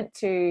important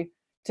to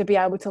be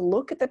able to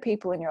look at the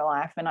people in your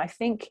life. And I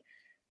think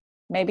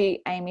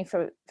maybe, Amy,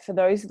 for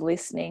those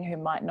listening who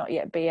might not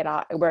yet be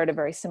we're at a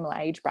very similar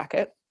age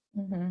bracket.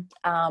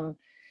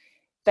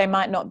 They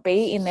might not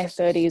be in their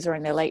 30s or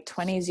in their late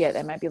 20s yet.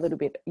 They might be a little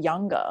bit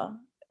younger.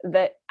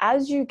 That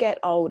as you get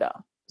older,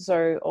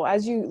 or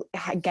as you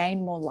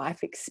gain more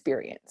life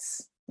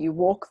experience, you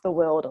walk the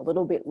world a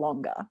little bit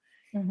longer,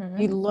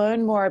 you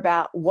learn more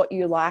about what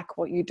you like,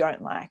 what you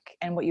don't like,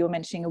 and what you were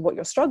mentioning of what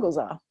your struggles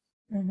are.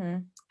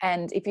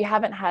 And if you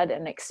haven't had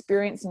an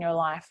experience in your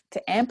life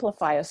to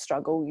amplify a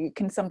struggle, you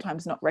can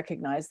sometimes not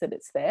recognize that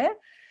it's there.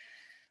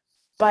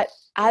 But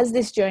as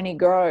this journey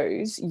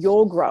grows,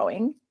 you're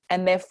growing,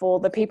 and therefore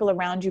the people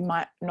around you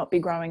might not be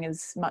growing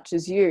as much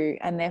as you,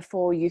 and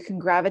therefore you can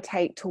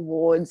gravitate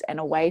towards and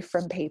away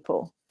from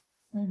people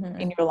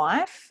in your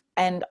life.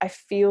 And I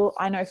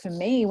know for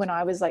me, when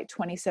I was like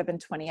 27,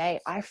 28,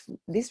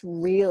 this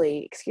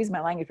really, excuse my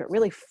language, but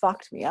really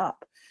fucked me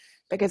up,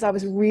 because I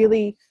was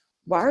really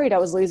worried I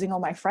was losing all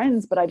my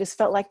friends, but I just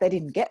felt like they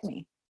didn't get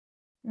me.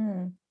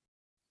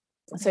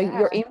 So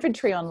your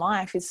inventory on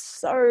life is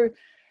so,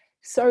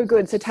 so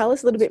good. So tell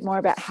us a little bit more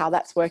about how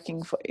that's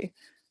working for you.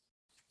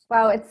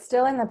 Well, it's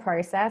still in the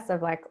process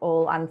of like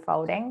all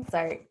unfolding. So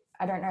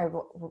I don't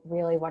know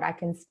really what I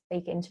can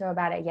speak into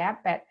about it yet,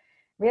 but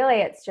really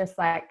it's just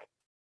like,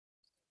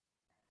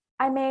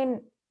 I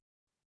mean,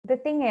 the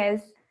thing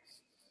is,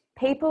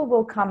 people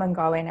will come and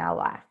go in our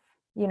life,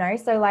 you know?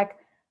 So like,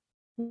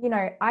 you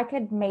know, I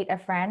could meet a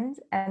friend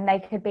and they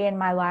could be in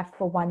my life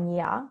for 1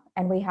 year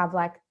and we have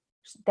like,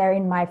 they're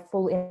in my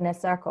full inner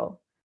circle.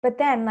 But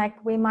then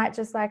like, we might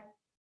just like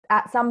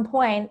at some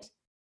point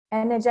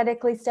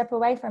energetically step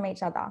away from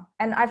each other.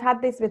 And I've had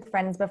this with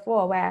friends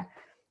before where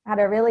I had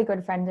a really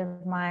good friend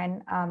of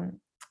mine,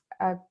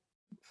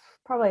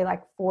 probably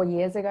like 4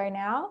 years ago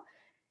now.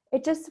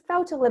 It just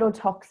felt a little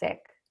toxic.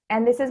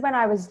 And this is when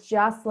I was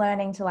just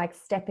learning to like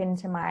step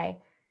into my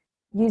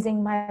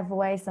using my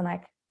voice and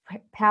like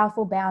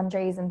powerful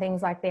boundaries and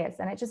things like this.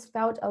 And it just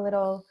felt a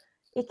little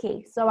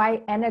icky. So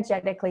I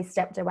energetically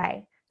stepped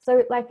away.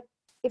 So like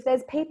if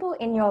there's people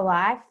in your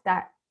life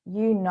that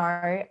you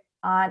know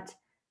aren't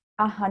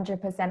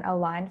 100%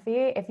 aligned for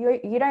you, if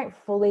you don't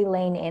fully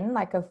lean in,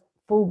 like a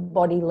full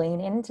body lean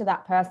into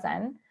that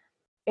person,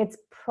 it's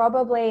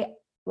probably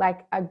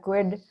like a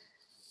good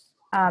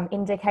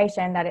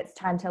indication that it's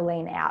time to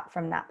lean out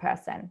from that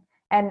person.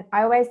 And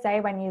I always say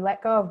when you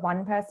let go of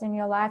one person in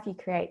your life, you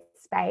create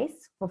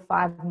space for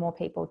 5 more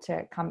people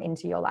to come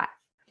into your life.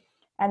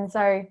 And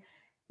so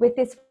with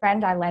this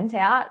friend, I lent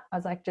out. I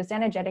was like, just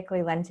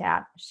energetically lent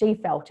out. She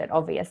felt it,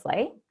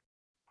 obviously.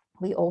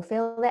 We all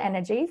feel the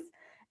energies.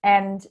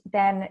 And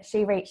then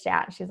she reached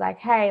out. She's like,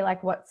 hey,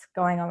 like what's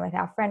going on with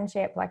our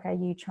friendship? Like, are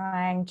you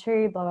trying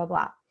to blah, blah,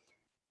 blah.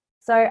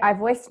 So I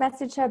voice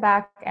messaged her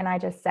back and I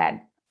just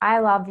said, I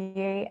love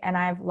you and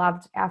I've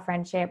loved our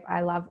friendship.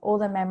 I love all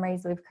the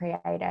memories we've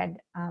created.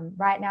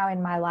 Right now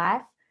in my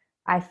life,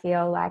 I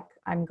feel like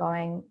I'm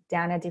going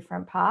down a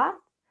different path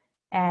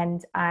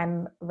and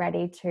I'm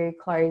ready to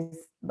close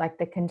like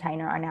the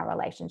container on our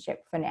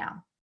relationship for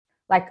now.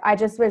 Like I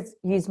just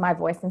used my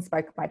voice and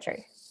spoke my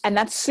truth. And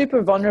that's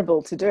super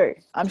vulnerable to do.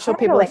 I'm sure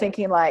people are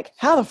thinking like,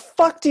 how the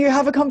fuck do you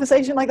have a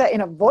conversation like that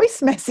in a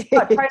voice message?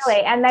 Oh,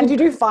 totally. And then did you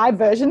do 5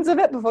 versions of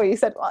it before you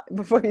sent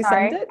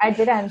it? I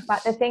didn't.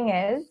 But the thing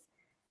is,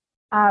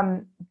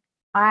 I'm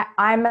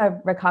a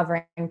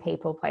recovering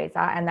people pleaser,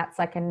 and that's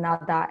like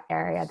another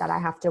area that I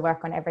have to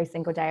work on every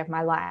single day of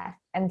my life.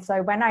 And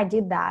so when I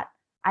did that,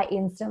 I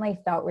instantly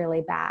felt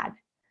really bad.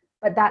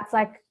 But that's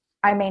like,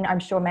 I mean, I'm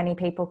sure many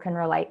people can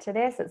relate to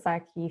this. It's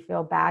like you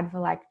feel bad for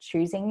like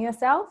choosing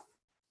yourself.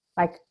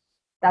 Like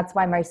that's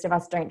why most of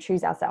us don't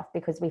choose ourselves,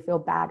 because we feel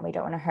bad and we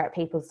don't want to hurt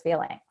people's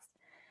feelings.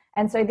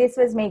 And so this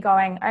was me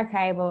going,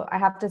 okay, well, I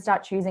have to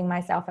start choosing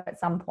myself at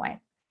some point,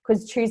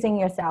 because choosing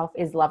yourself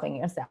is loving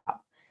yourself.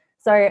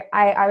 So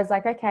I was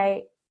like,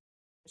 okay,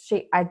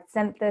 I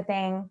sent the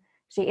thing.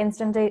 She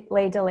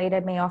instantly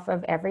deleted me off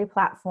of every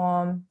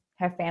platform.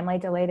 Her family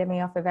deleted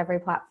me off of every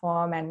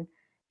platform. And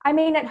I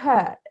mean, it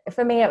hurt.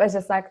 For me, it was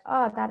just like,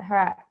 oh, that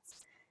hurts.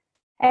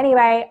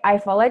 Anyway, I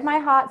followed my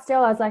heart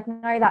still. I was like,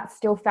 no, that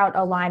still felt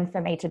aligned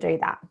for me to do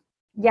that.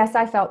 Yes,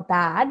 I felt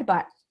bad,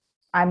 but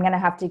I'm going to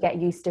have to get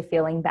used to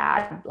feeling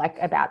bad, like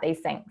about these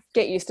things.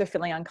 Get used to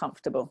feeling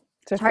uncomfortable.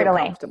 Totally. Feel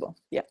comfortable.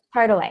 Yeah.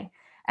 Totally.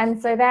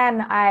 And so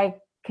then I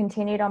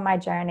continued on my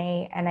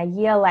journey, and a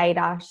year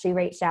later, she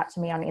reached out to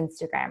me on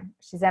Instagram.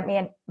 She sent me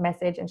a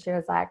message and she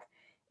was like,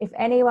 if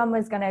anyone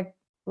was going to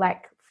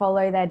like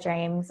follow their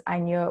dreams, I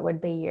knew it would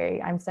be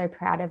you. I'm so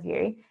proud of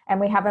you. And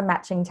we have a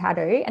matching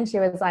tattoo. And she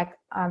was like,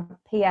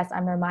 P.S.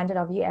 I'm reminded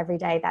of you every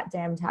day, that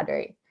damn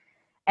tattoo.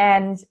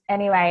 And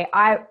anyway,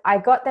 I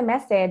got the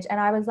message and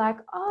I was like,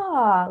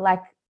 oh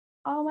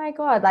my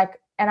God. Like,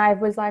 and I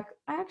was like,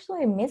 I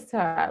actually miss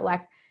her.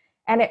 Like,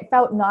 and it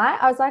felt nice.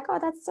 I was like, oh,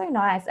 that's so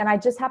nice. And I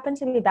just happened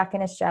to be back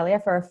in Australia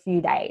for a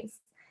few days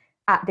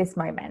at this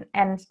moment.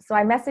 And so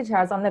I messaged her.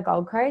 I was on the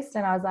Gold Coast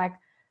and I was like,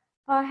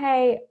 oh,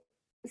 hey,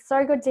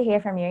 so good to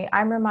hear from you.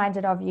 I'm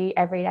reminded of you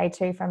every day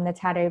too from the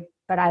tattoo,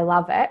 but I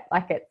love it.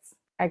 Like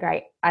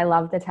I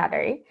love the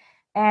tattoo.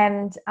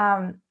 And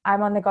I'm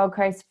on the Gold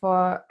Coast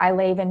I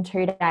leave in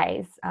 2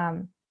 days.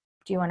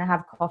 Do you want to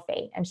have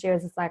coffee? And she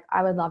was just like,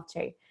 I would love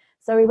to.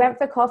 So we went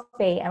for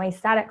coffee and we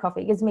sat at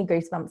coffee. It gives me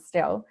goosebumps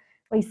still.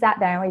 We sat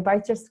there and we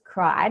both just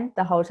cried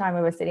the whole time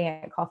we were sitting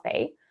at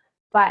coffee.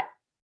 But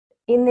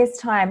in this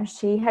time,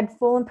 she had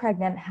fallen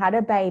pregnant, had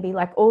a baby,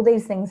 like all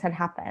these things had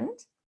happened.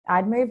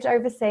 I'd moved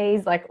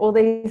overseas, like all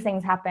these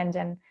things happened.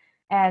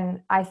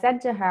 And I said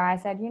to her, I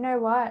said, you know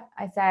what?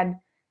 I said,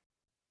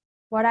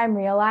 what I'm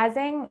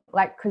realizing,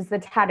 like, because the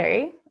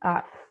tattoo,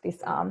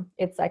 this arm,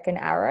 it's like an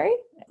arrow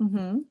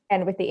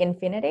and with the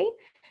infinity.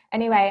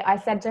 Anyway, I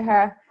said to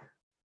her,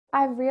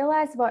 I've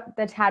realized what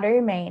the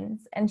tattoo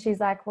means. And she's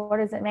like, well, what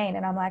does it mean?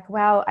 And I'm like,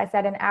 well, I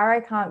said, an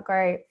arrow can't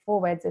go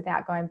forwards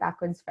without going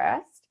backwards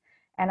first.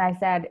 And I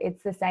said,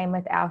 it's the same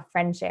with our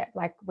friendship.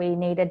 Like we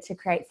needed to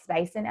create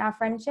space in our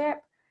friendship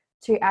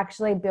to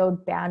actually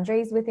build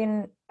boundaries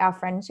within our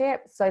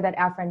friendship so that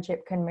our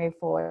friendship can move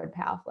forward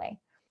powerfully.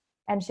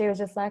 And she was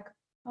just like,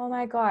 oh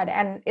my God.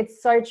 And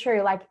it's so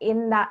true. Like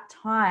in that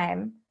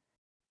time,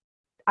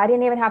 I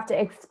didn't even have to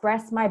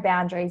express my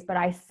boundaries, but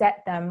I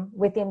set them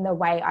within the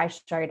way I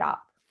showed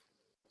up.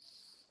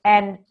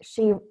 And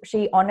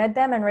she honored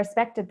them and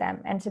respected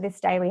them. And to this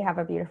day, we have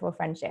a beautiful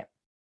friendship.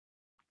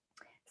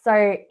 So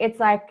it's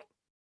like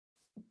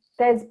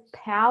there's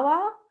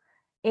power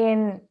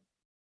in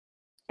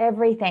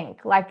everything.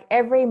 Like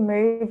every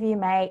move you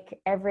make,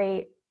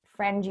 every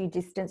friend you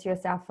distance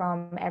yourself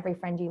from, every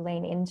friend you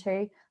lean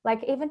into,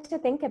 like even to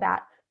think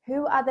about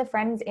who are the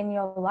friends in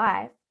your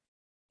life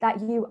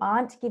that you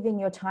aren't giving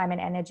your time and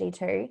energy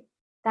to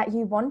that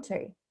you want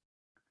to.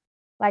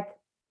 Like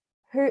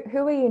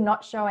who are you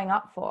not showing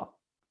up for,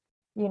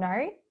 you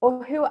know?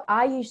 Or who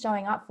are you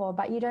showing up for,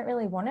 but you don't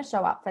really want to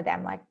show up for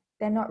them? Like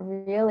they're not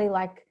really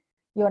like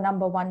your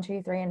number 1,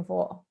 2, 3, and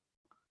 4.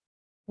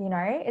 You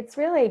know, it's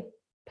really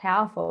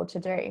powerful to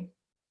do.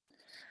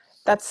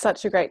 That's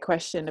such a great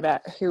question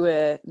about who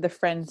are the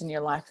friends in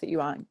your life that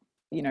you aren't,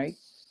 you know,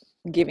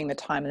 giving the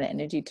time and the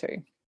energy to.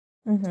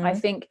 Mm-hmm. I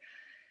think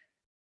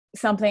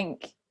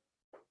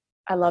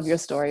I love your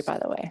story, by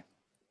the way.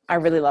 I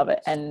really love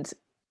it. And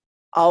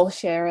I'll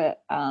share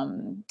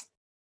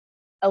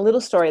a little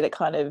story that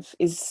kind of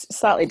is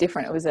slightly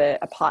different. It was a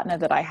partner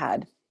that I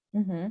had.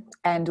 Mm-hmm.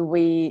 And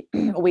we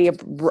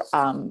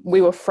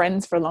were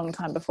friends for a long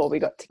time before we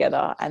got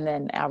together, and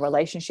then our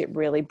relationship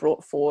really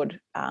brought forward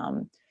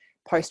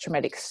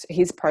post-traumatic,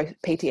 his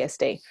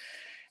PTSD,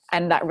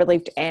 and that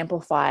really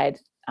amplified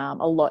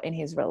a lot in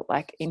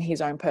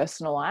his own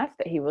personal life,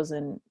 that he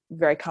wasn't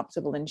very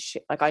comfortable in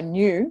like I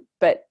knew,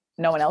 but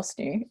no one else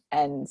knew,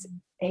 and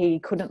he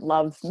couldn't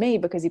love me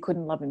because he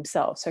couldn't love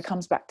himself. So it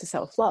comes back to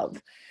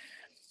self-love.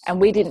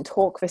 And we didn't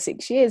talk for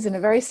 6 years. And a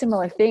very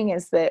similar thing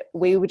is that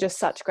we were just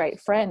such great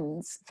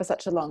friends for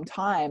such a long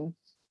time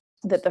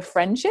that the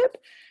friendship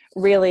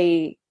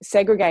really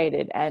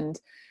segregated. And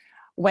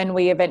when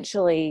we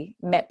eventually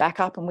met back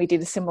up and we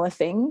did a similar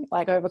thing,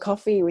 like over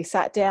coffee, we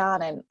sat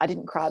down, and I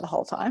didn't cry the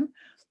whole time,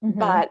 mm-hmm.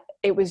 but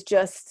it was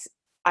just,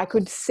 I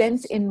could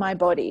sense in my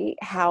body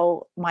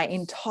how my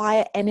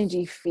entire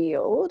energy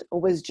field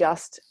was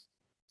just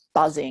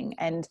buzzing.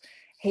 And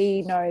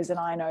he knows and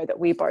I know that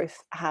we both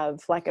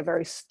have like a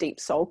very deep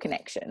soul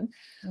connection.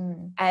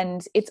 Mm.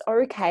 And it's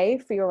okay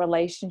for your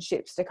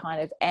relationships to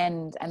kind of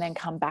end and then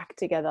come back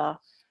together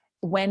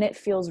when it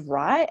feels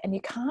right, and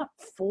you can't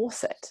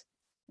force it.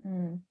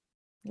 Mm.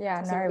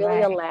 Yeah, so no really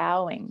way.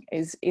 allowing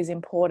is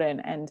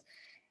important. And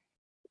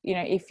you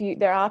know,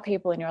 there are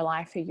people in your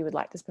life who you would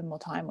like to spend more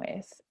time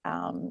with,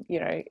 you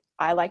know,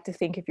 I like to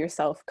think of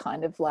yourself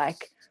kind of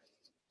like,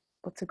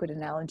 what's a good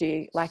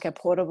analogy, like a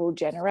portable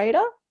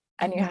generator.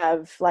 And you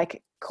have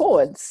like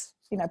cords,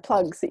 you know,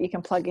 plugs that you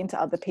can plug into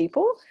other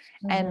people,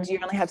 mm-hmm. and you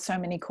only have so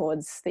many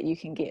cords that you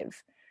can give.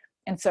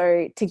 And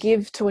so to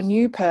give to a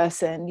new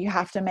person, you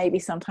have to maybe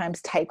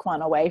sometimes take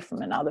one away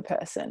from another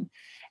person.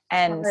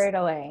 And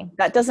totally.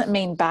 That doesn't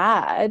mean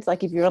bad.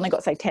 Like if you've only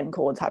got, say, 10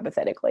 cords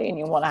hypothetically, and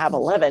you want to have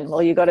 11,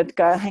 well, you got to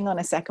go, hang on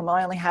a second, well,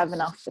 I only have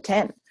enough for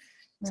 10.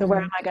 So where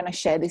am I going to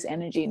share this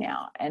energy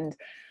now? And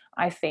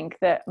I think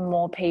that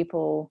more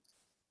people,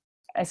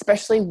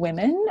 especially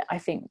women, I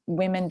think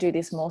women do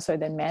this more so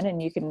than men,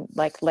 and you can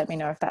like let me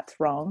know if that's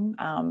wrong,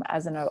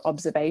 as an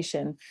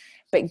observation,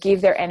 but give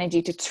their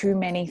energy to too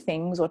many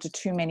things or to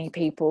too many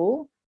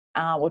people,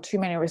 or too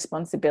many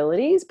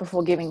responsibilities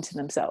before giving to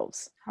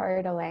themselves.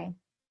 Totally.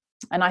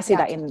 And I see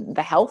that in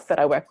the health that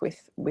I work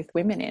with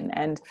women in.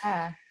 And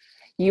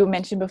you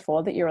mentioned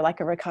before that you're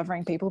like a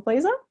recovering people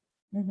pleaser.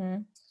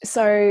 Mm-hmm.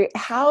 So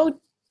how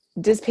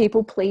does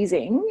people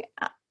pleasing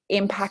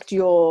impact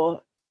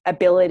your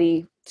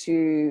ability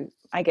to,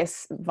 I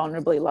guess,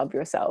 vulnerably love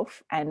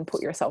yourself and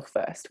put yourself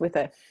first, with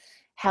a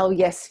hell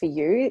yes for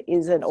you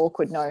is an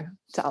awkward no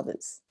to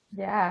others?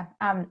 Yeah.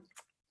 I'm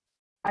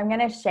going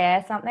to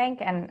share something,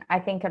 and I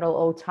think it'll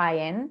all tie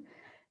in.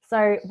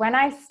 So when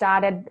I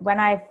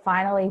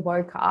finally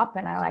woke up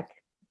and I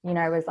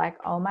was like,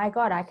 oh my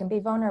God, I can be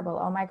vulnerable.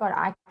 Oh my God,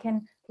 I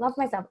can love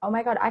myself. Oh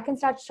my God, I can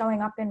start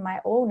showing up in my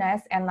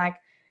allness, and like,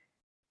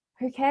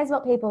 who cares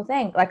what people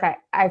think? Like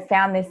I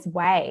found this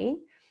way.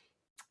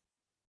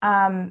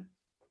 As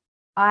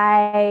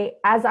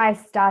I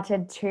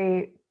started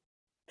to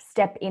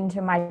step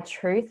into my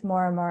truth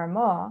more and more and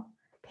more,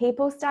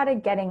 people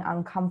started getting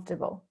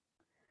uncomfortable.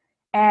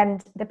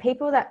 And the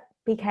people that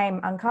became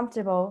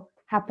uncomfortable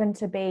happened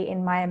to be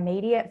in my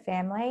immediate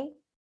family,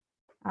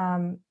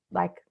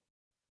 like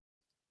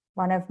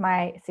one of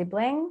my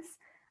siblings.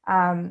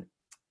 I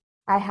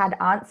had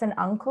aunts and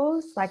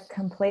uncles like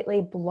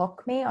completely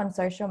block me on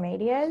social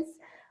medias.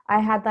 I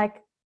had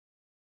like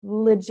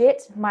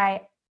legit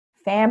my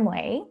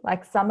family,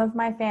 like some of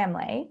my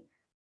family,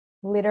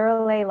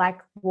 literally like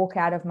walk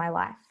out of my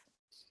life.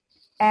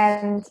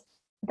 And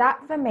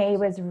that for me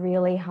was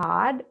really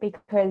hard,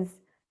 because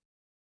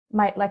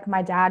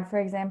my dad, for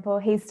example,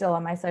 he's still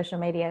on my social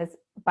medias,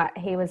 but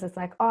he was just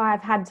like, oh,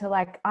 I've had to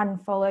like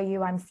unfollow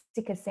you. I'm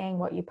sick of seeing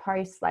what you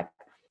post. Like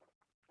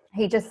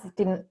he just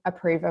didn't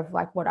approve of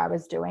like what I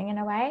was doing in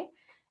a way.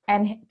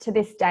 And to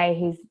this day,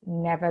 he's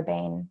never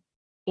been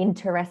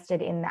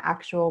interested in the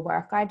actual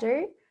work I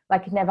do.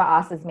 Like never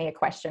asks me a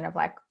question of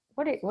like,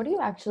 what do you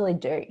actually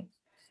do?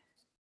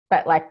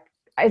 But like,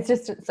 it's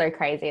just so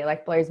crazy. It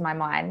like blows my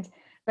mind.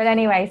 But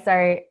anyway,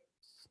 so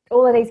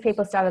all of these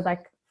people started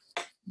like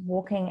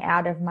walking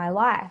out of my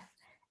life,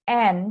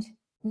 and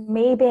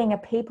me being a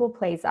people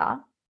pleaser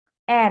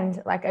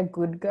and like a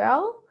good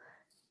girl,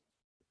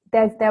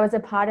 there was a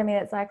part of me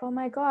that's like, oh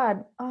my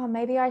God, oh,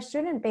 maybe I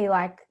shouldn't be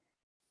like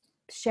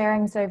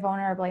sharing so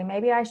vulnerably.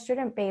 Maybe I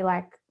shouldn't be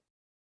like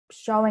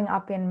showing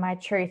up in my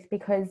truth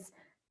because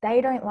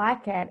they don't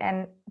like it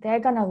and they're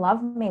going to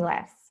love me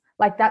less.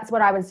 Like that's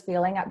what I was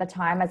feeling at the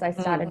time as I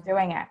started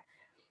doing it.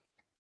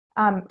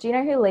 Do you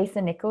know who Lisa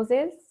Nichols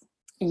is?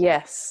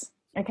 Yes.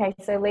 Okay,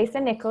 so Lisa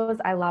Nichols,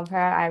 I love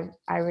her.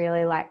 I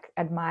really like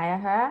admire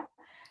her.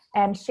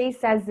 And she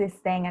says this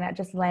thing, and it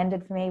just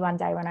landed for me one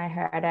day when I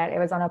heard it. It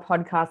was on a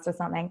podcast or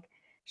something.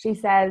 She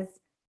says,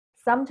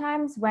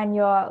 sometimes when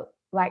you're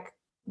like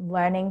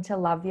learning to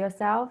love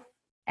yourself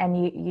and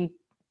you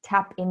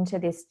tap into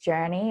this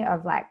journey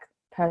of like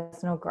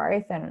personal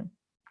growth and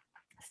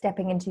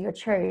stepping into your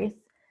truth,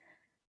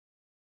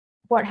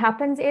 what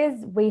happens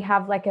is we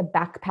have like a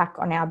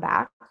backpack on our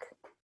back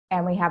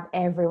and we have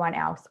everyone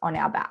else on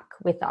our back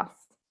with us,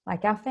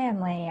 like our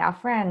family, our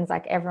friends,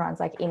 like everyone's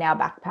like in our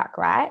backpack,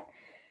 right?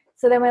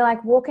 So then we're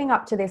like walking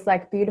up to this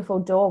like beautiful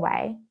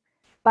doorway,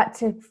 but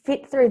to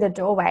fit through the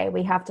doorway,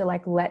 we have to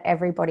like let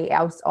everybody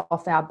else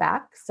off our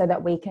back so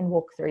that we can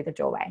walk through the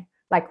doorway,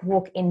 like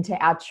walk into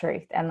our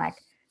truth and like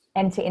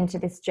enter into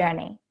this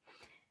journey.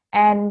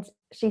 And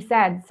she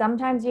said,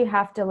 sometimes you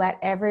have to let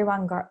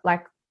everyone go,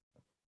 like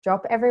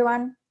drop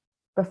everyone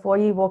before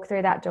you walk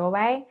through that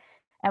doorway.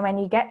 And when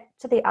you get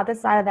to the other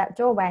side of that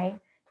doorway,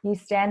 you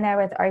stand there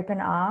with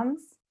open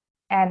arms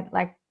and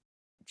like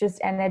just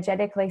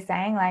energetically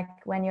saying like,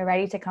 when you're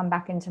ready to come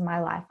back into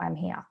my life, I'm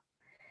here.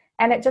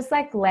 And it just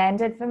like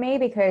landed for me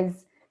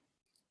because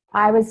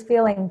I was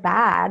feeling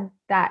bad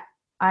that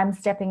I'm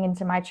stepping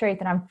into my truth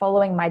and I'm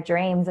following my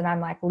dreams and I'm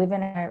like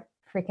living a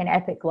freaking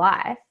epic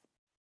life.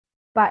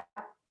 But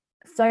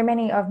so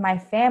many of my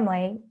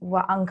family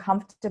were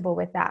uncomfortable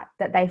with that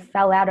they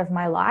fell out of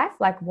my life.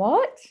 Like,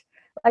 what?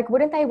 Like,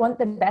 wouldn't they want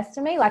the best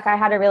of me? Like, I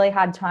had a really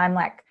hard time,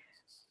 like,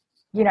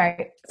 you know,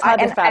 it's hard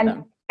to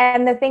fathom.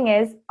 And the thing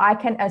is, I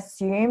can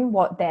assume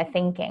what they're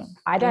thinking.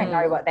 I don't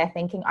know what they're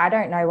thinking. I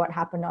don't know what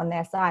happened on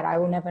their side. I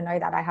will never know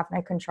that. I have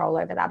no control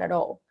over that at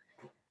all.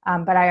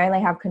 But I only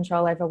have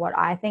control over what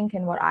I think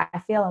and what I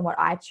feel and what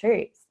I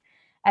choose.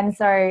 And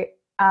so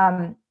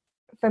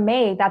for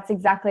me, that's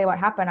exactly what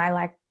happened. I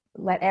like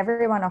let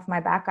everyone off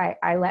my back.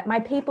 I let my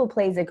people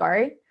pleaser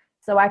go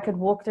so I could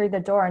walk through the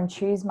door and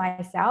choose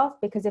myself.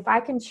 Because if I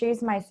can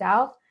choose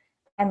myself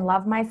and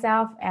love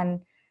myself and,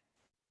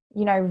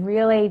 you know,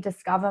 really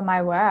discover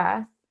my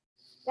worth,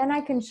 then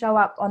I can show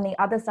up on the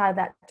other side of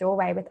that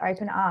doorway with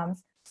open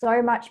arms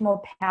so much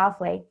more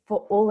powerfully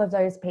for all of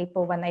those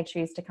people when they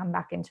choose to come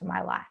back into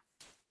my life.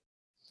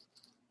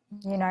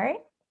 You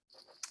know?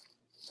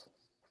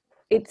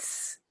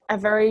 It's a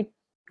very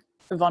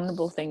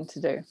vulnerable thing to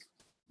do.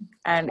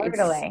 And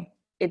totally.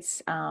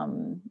 It's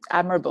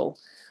admirable,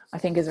 I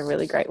think, is a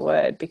really great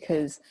word,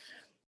 because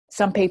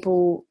some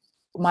people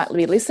might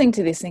be listening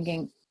to this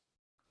thinking,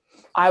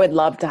 I would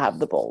love to have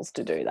the balls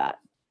to do that.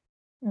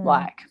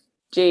 Like,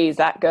 geez,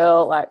 that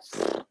girl, like,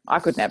 I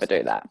could never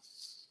do that.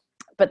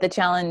 But the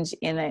challenge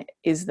in it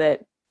is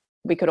that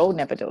we could all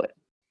never do it.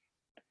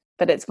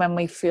 But it's when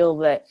we feel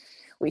that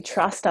we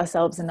trust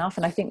ourselves enough,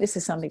 and I think this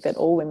is something that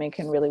all women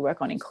can really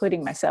work on,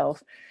 including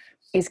myself,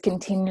 is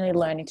continually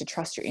learning to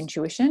trust your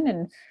intuition.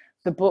 And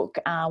the book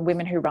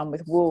Women Who Run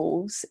with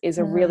Wolves is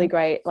a really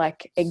great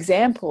like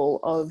example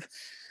of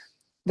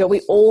that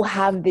we all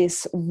have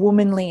this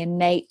womanly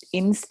innate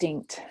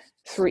instinct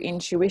through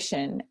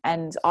intuition.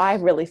 And I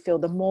really feel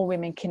the more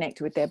women connect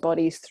with their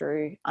bodies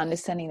through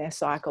understanding their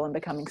cycle and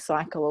becoming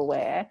cycle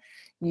aware,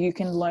 you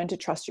can learn to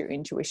trust your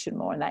intuition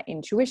more. And that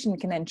intuition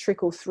can then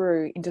trickle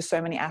through into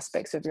so many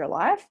aspects of your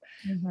life.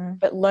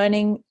 But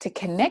learning to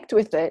connect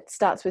with it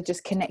starts with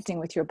just connecting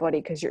with your body,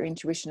 because your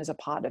intuition is a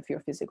part of your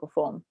physical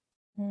form.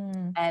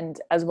 And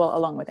as well,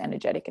 along with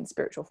energetic and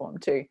spiritual form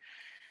too.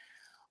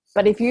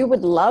 But if you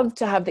would love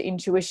to have the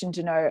intuition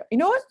to know, you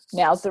know what,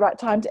 now's the right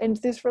time to end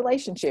this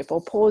relationship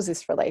or pause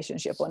this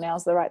relationship, or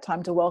now's the right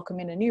time to welcome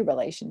in a new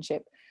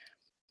relationship.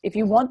 If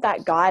you want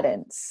that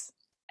guidance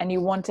and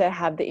you want to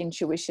have the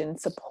intuition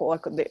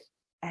support,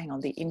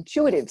 the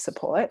intuitive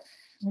support,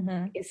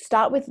 is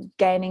start with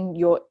gaining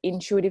your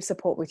intuitive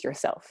support with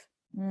yourself.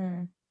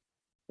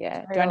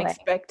 Yeah. Really? Don't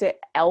expect it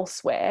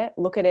elsewhere.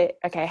 Look at it.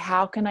 Okay.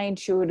 How can I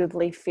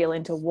intuitively feel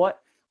into what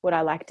would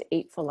I like to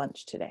eat for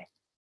lunch today?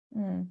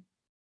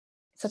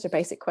 Such a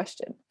basic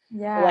question.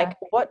 Yeah. Like,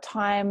 what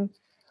time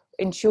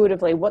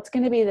intuitively, what's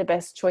going to be the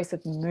best choice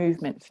of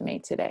movement for me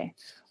today?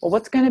 Or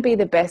what's going to be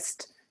the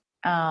best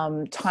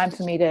time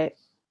for me to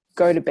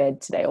go to bed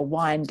today or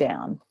wind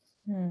down?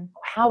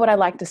 How would I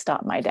like to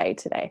start my day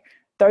today?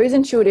 Those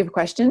intuitive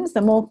questions,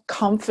 the more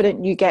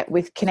confident you get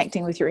with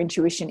connecting with your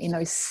intuition in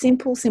those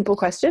simple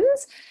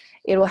questions,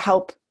 it will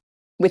help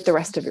with the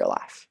rest of your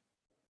life.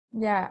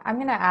 Yeah, I'm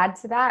going to add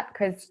to that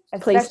because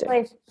Please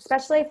do.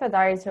 especially for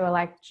those who are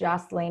like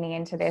just leaning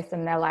into this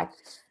and they're like,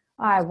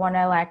 oh, I want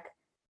to like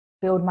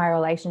build my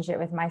relationship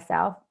with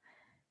myself.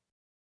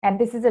 And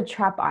this is a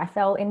trap I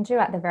fell into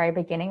at the very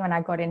beginning when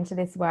I got into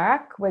this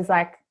work, was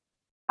like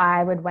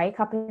I would wake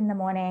up in the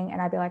morning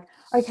and I'd be like,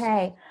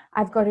 okay,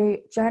 I've got to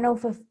journal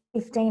for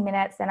 15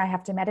 minutes, then I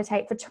have to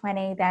meditate for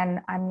 20,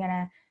 then I'm going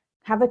to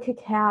have a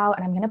cacao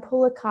and I'm going to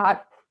pull a card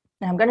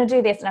and I'm going to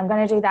do this and I'm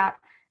going to do that.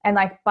 And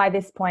like by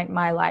this point,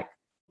 my like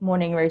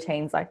morning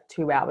routine's like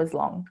 2 hours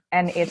long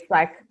and it's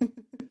like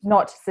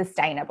not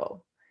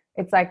sustainable.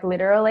 It's like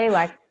literally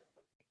like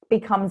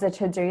becomes a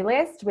to-do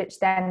list, which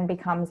then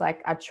becomes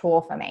like a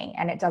chore for me,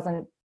 and it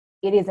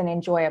isn't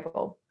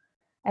enjoyable.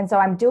 And so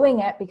I'm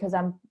doing it because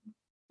I'm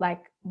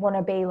like want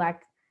to be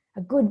like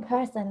a good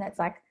person that's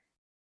like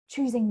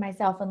choosing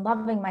myself and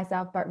loving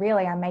myself, but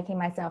really I'm making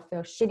myself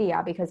feel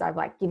shittier because I've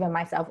like given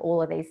myself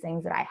all of these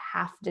things that I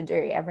have to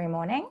do every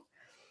morning.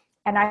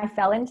 And I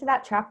fell into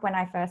that trap when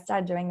I first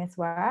started doing this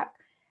work.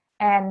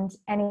 And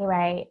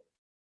anyway,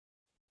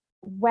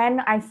 when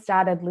I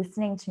started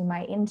listening to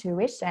my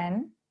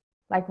intuition,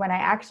 like when I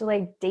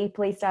actually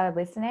deeply started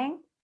listening,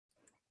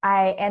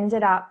 I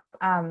ended up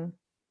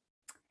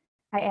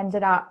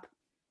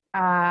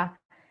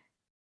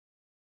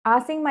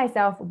asking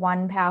myself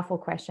one powerful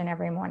question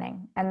every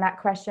morning. And that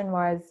question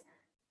was,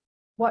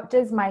 what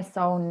does my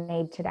soul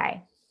need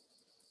today?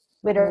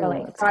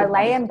 Literally. So I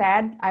lay in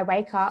bed, I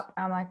wake up,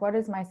 I'm like, what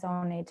does my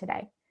soul need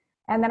today?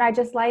 And then I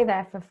just lay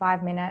there for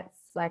 5 minutes,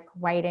 like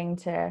waiting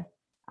to,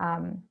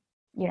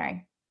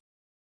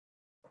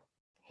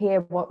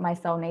 hear what my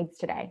soul needs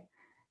today.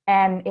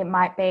 And it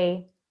might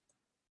be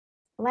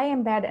lay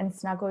in bed and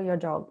snuggle your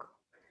dog.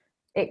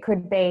 It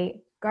could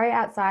be go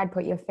outside,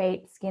 put your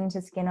feet skin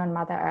to skin on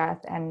Mother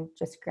Earth and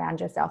just ground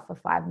yourself for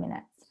 5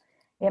 minutes.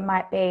 It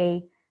might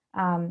be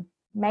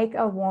make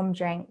a warm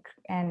drink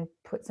and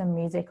put some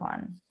music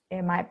on.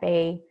 It might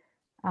be,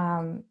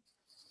 I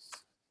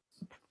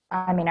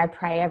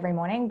pray every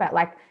morning, but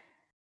like,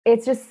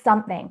 it's just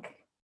something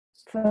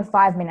for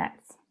 5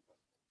 minutes,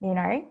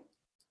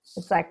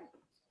 It's like,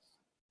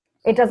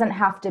 it doesn't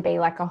have to be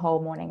like a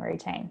whole morning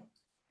routine.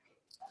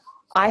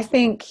 I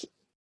think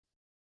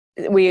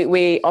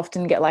we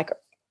often get like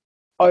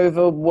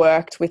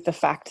overworked with the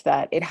fact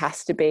that it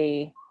has to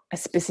be a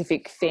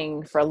specific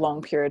thing for a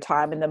long period of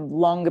time, and the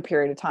longer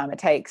period of time it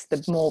takes,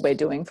 the more we're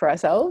doing for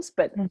ourselves.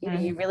 But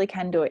you really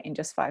can do it in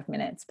just 5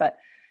 minutes. But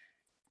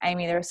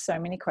Amy, there are so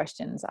many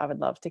questions I would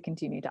love to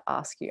continue to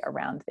ask you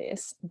around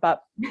this,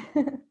 but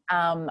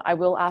I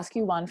will ask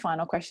you one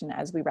final question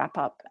as we wrap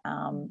up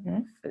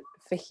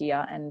for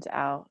here and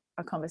our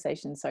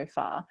conversation so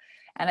far.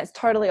 And it's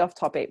totally off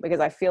topic because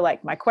I feel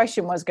like my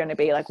question was going to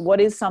be like, what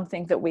is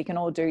something that we can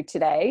all do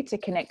today to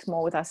connect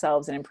more with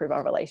ourselves and improve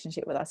our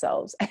relationship with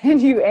ourselves?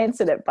 And you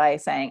answered it by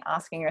saying,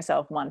 asking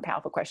yourself one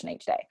powerful question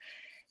each day.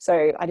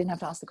 So I didn't have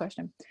to ask the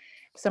question.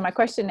 So my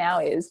question now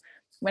is,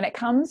 when it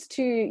comes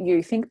to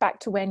you, think back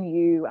to when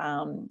you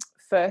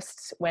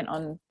first went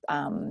on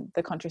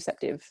the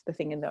contraceptive, the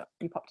thing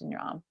you popped in your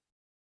arm,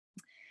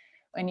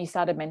 when you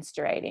started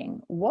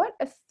menstruating. What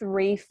are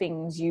 3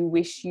 things you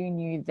wish you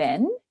knew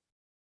then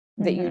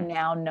that you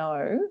now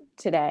know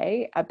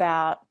today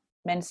about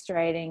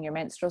menstruating, your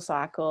menstrual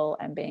cycle,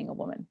 and being a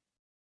woman?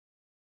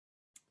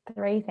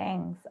 3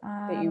 things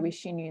that you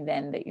wish you knew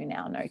then that you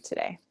now know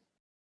today.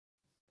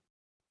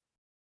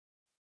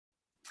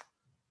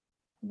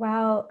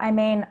 Well,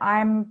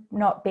 I'm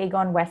not big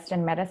on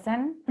Western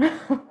medicine.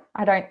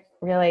 I don't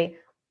really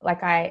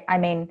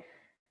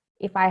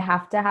if I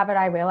have to have it,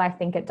 I will. I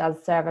think it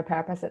does serve a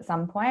purpose at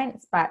some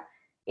points. But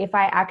if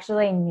I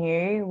actually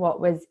knew what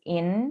was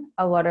in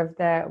a lot of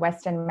the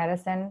Western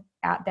medicine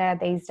out there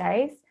these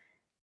days,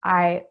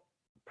 I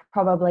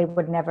probably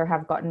would never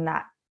have gotten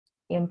that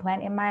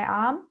implant in my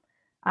arm.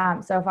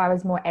 So if I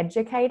was more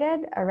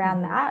educated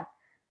around that,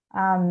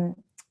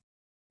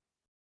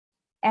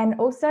 and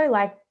also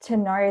like to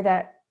know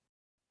that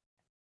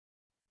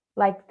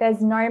like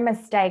there's no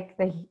mistake,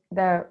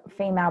 the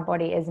female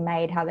body is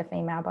made how the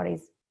female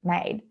body's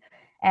made.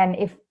 And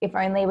if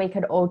only we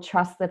could all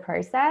trust the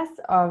process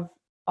of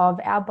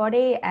our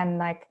body and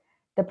like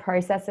the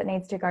process it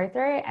needs to go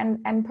through.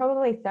 And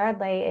probably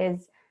thirdly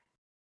is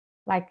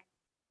like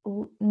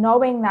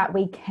knowing that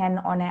we can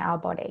honor our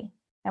body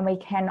and we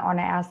can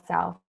honor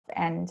ourselves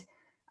and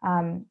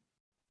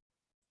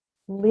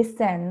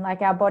listen.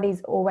 Like our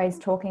body's always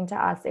talking to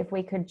us. If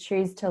we could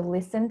choose to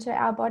listen to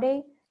our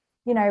body,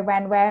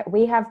 when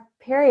we have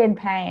period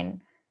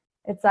pain,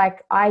 it's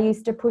like I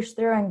used to push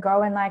through and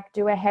go and like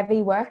do a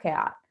heavy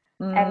workout.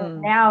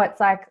 And now it's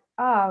like,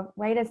 oh,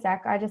 wait a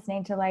sec, I just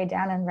need to lay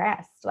down and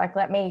rest. Like,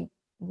 let me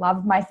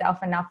love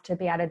myself enough to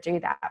be able to do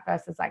that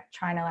versus like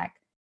trying to like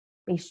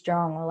be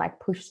strong or like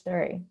push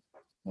through,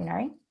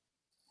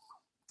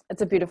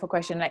 It's a beautiful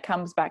question. And it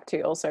comes back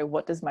to also,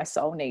 what does my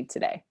soul need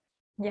today?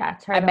 Yeah,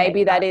 totally. And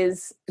maybe that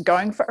is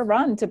going for a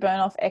run to burn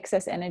off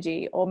excess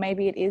energy, or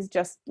maybe it is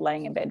just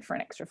laying in bed for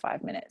an extra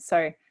 5 minutes.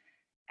 So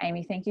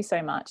Amy, thank you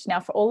so much. Now,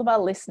 for all of our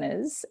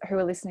listeners who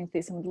are listening to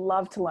this and would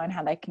love to learn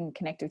how they can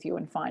connect with you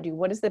and find you,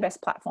 what is the best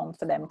platform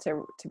for them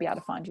to be able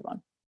to find you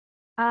on?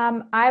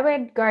 I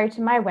would go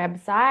to my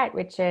website,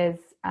 which is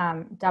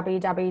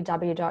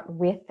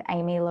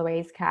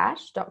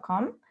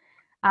www.withamylouisecash.com.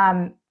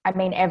 I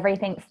mean,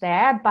 everything's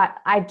there, but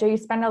I do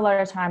spend a lot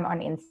of time on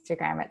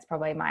Instagram. It's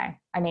probably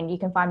you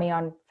can find me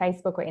on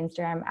Facebook or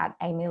Instagram at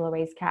Amy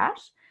Louise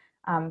Cash.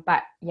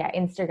 But yeah,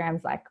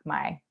 Instagram's like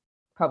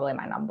probably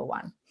my number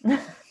one.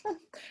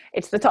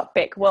 It's the top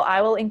pick. Well,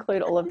 I will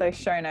include all of those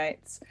show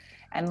notes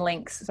and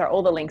links. So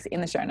all the links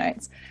in the show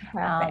notes.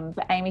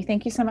 But Amy,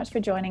 thank you so much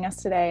for joining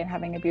us today and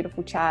having a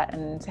beautiful chat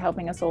and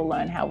helping us all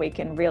learn how we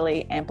can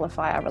really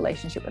amplify our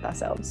relationship with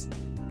ourselves.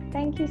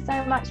 Thank you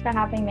so much for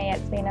having me.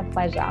 It's been a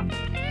pleasure.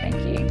 Thank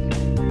you.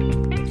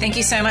 Thank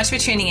you so much for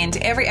tuning in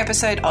to every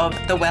episode of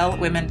the Well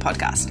Women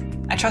podcast.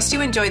 I trust you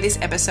enjoyed this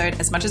episode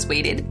as much as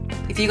we did.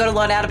 If you got a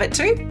lot out of it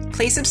too,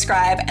 please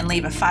subscribe and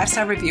leave a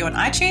 5-star review on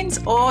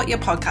iTunes or your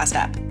podcast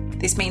app.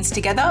 This means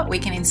together we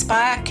can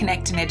inspire,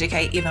 connect, and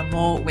educate even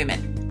more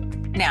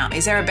women. Now,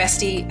 is there a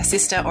bestie, a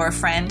sister, or a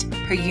friend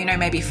who you know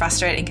may be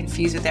frustrated and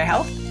confused with their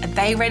health? Are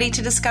they ready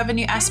to discover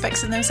new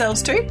aspects of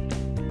themselves too?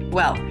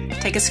 Well,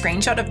 take a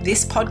screenshot of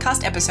this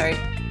podcast episode,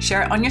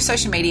 share it on your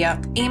social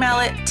media, email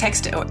it,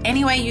 text it, or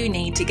any way you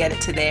need to get it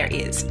to their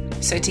ears.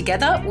 So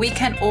together we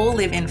can all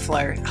live in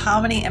flow,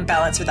 harmony, and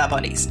balance with our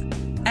bodies.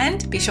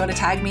 And be sure to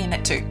tag me in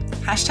it too.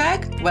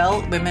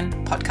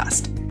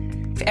 #WellWomenPodcast.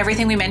 For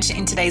everything we mentioned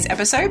in today's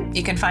episode,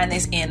 you can find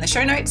this in the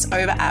show notes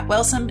over at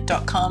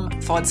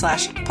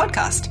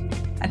wellsome.com/podcast.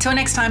 Until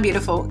next time,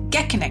 beautiful,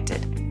 get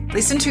connected,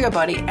 listen to your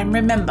body, and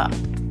remember,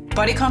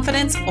 body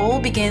confidence all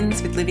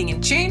begins with living in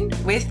tune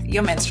with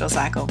your menstrual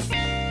cycle.